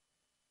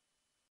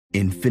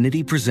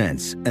 Infiniti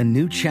presents a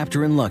new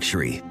chapter in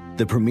luxury,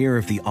 the premiere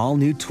of the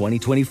all-new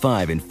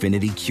 2025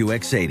 Infiniti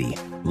QX80,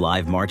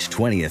 live March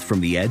 20th from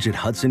the Edge at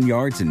Hudson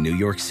Yards in New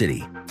York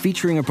City,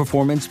 featuring a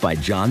performance by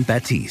John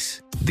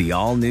Batiste. The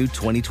all-new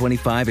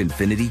 2025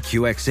 Infiniti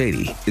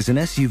QX80 is an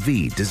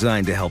SUV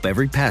designed to help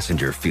every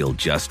passenger feel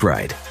just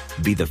right.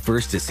 Be the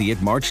first to see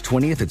it March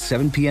 20th at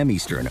 7 p.m.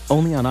 Eastern,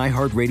 only on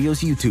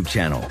iHeartRadio's YouTube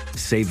channel.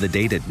 Save the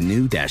date at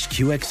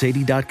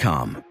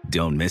new-QX80.com.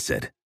 Don't miss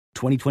it.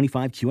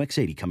 2025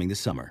 QX80 coming this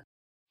summer.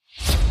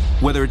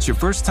 Whether it's your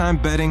first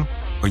time betting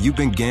or you've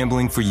been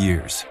gambling for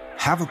years,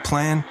 have a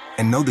plan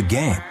and know the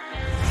game.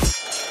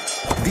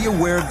 Be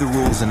aware of the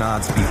rules and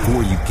odds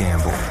before you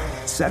gamble.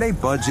 Set a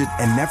budget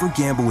and never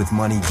gamble with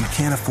money you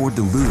can't afford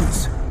to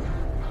lose.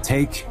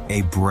 Take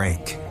a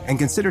break and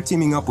consider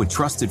teaming up with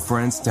trusted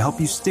friends to help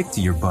you stick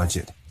to your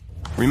budget.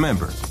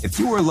 Remember, if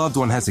you or a loved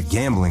one has a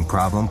gambling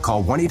problem,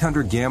 call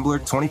 1-800-GAMBLER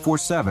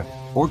 24/7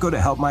 or go to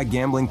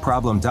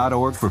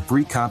helpmygamblingproblem.org for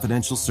free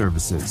confidential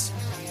services.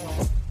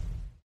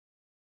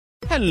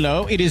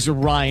 Hello, it is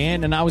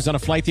Ryan, and I was on a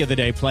flight the other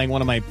day playing one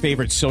of my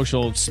favorite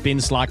social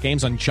spin slot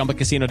games on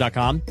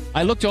ChumbaCasino.com.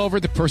 I looked over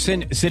at the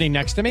person sitting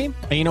next to me,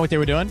 and you know what they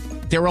were doing?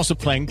 They were also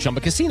playing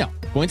Chumba Casino.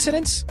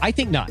 Coincidence? I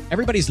think not.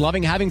 Everybody's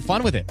loving having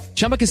fun with it.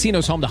 Chumba Casino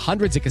is home to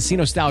hundreds of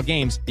casino-style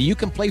games that you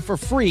can play for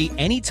free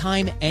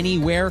anytime,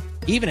 anywhere,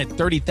 even at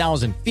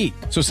 30,000 feet.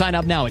 So sign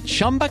up now at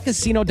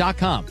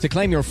ChumbaCasino.com to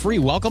claim your free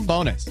welcome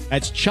bonus.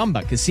 That's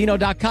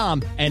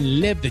ChumbaCasino.com and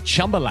live the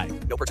Chumba life.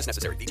 No purchase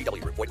necessary.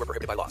 VGW. Void where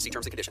prohibited by law. See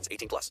terms and conditions.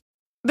 18+.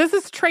 This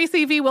is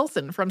Tracy V.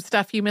 Wilson from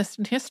Stuff You Missed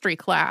in History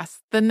class.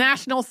 The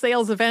national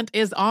sales event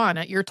is on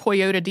at your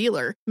Toyota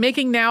dealer,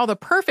 making now the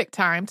perfect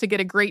time to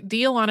get a great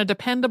deal on a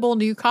dependable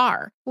new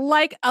car.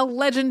 Like a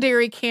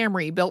legendary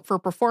Camry built for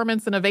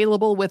performance and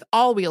available with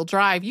all-wheel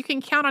drive, you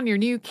can count on your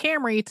new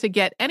Camry to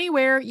get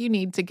anywhere you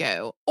need to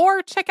go.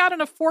 Or check out an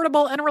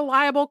affordable and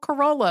reliable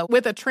Corolla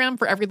with a trim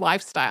for every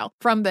lifestyle.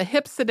 From the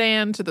hip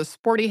sedan to the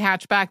sporty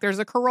hatchback, there's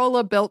a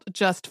Corolla built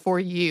just for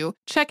you.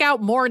 Check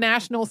out more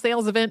national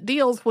sales event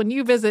deals when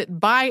you visit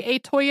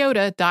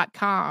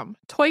buyatoyota.com.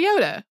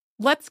 Toyota,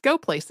 let's go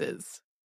places.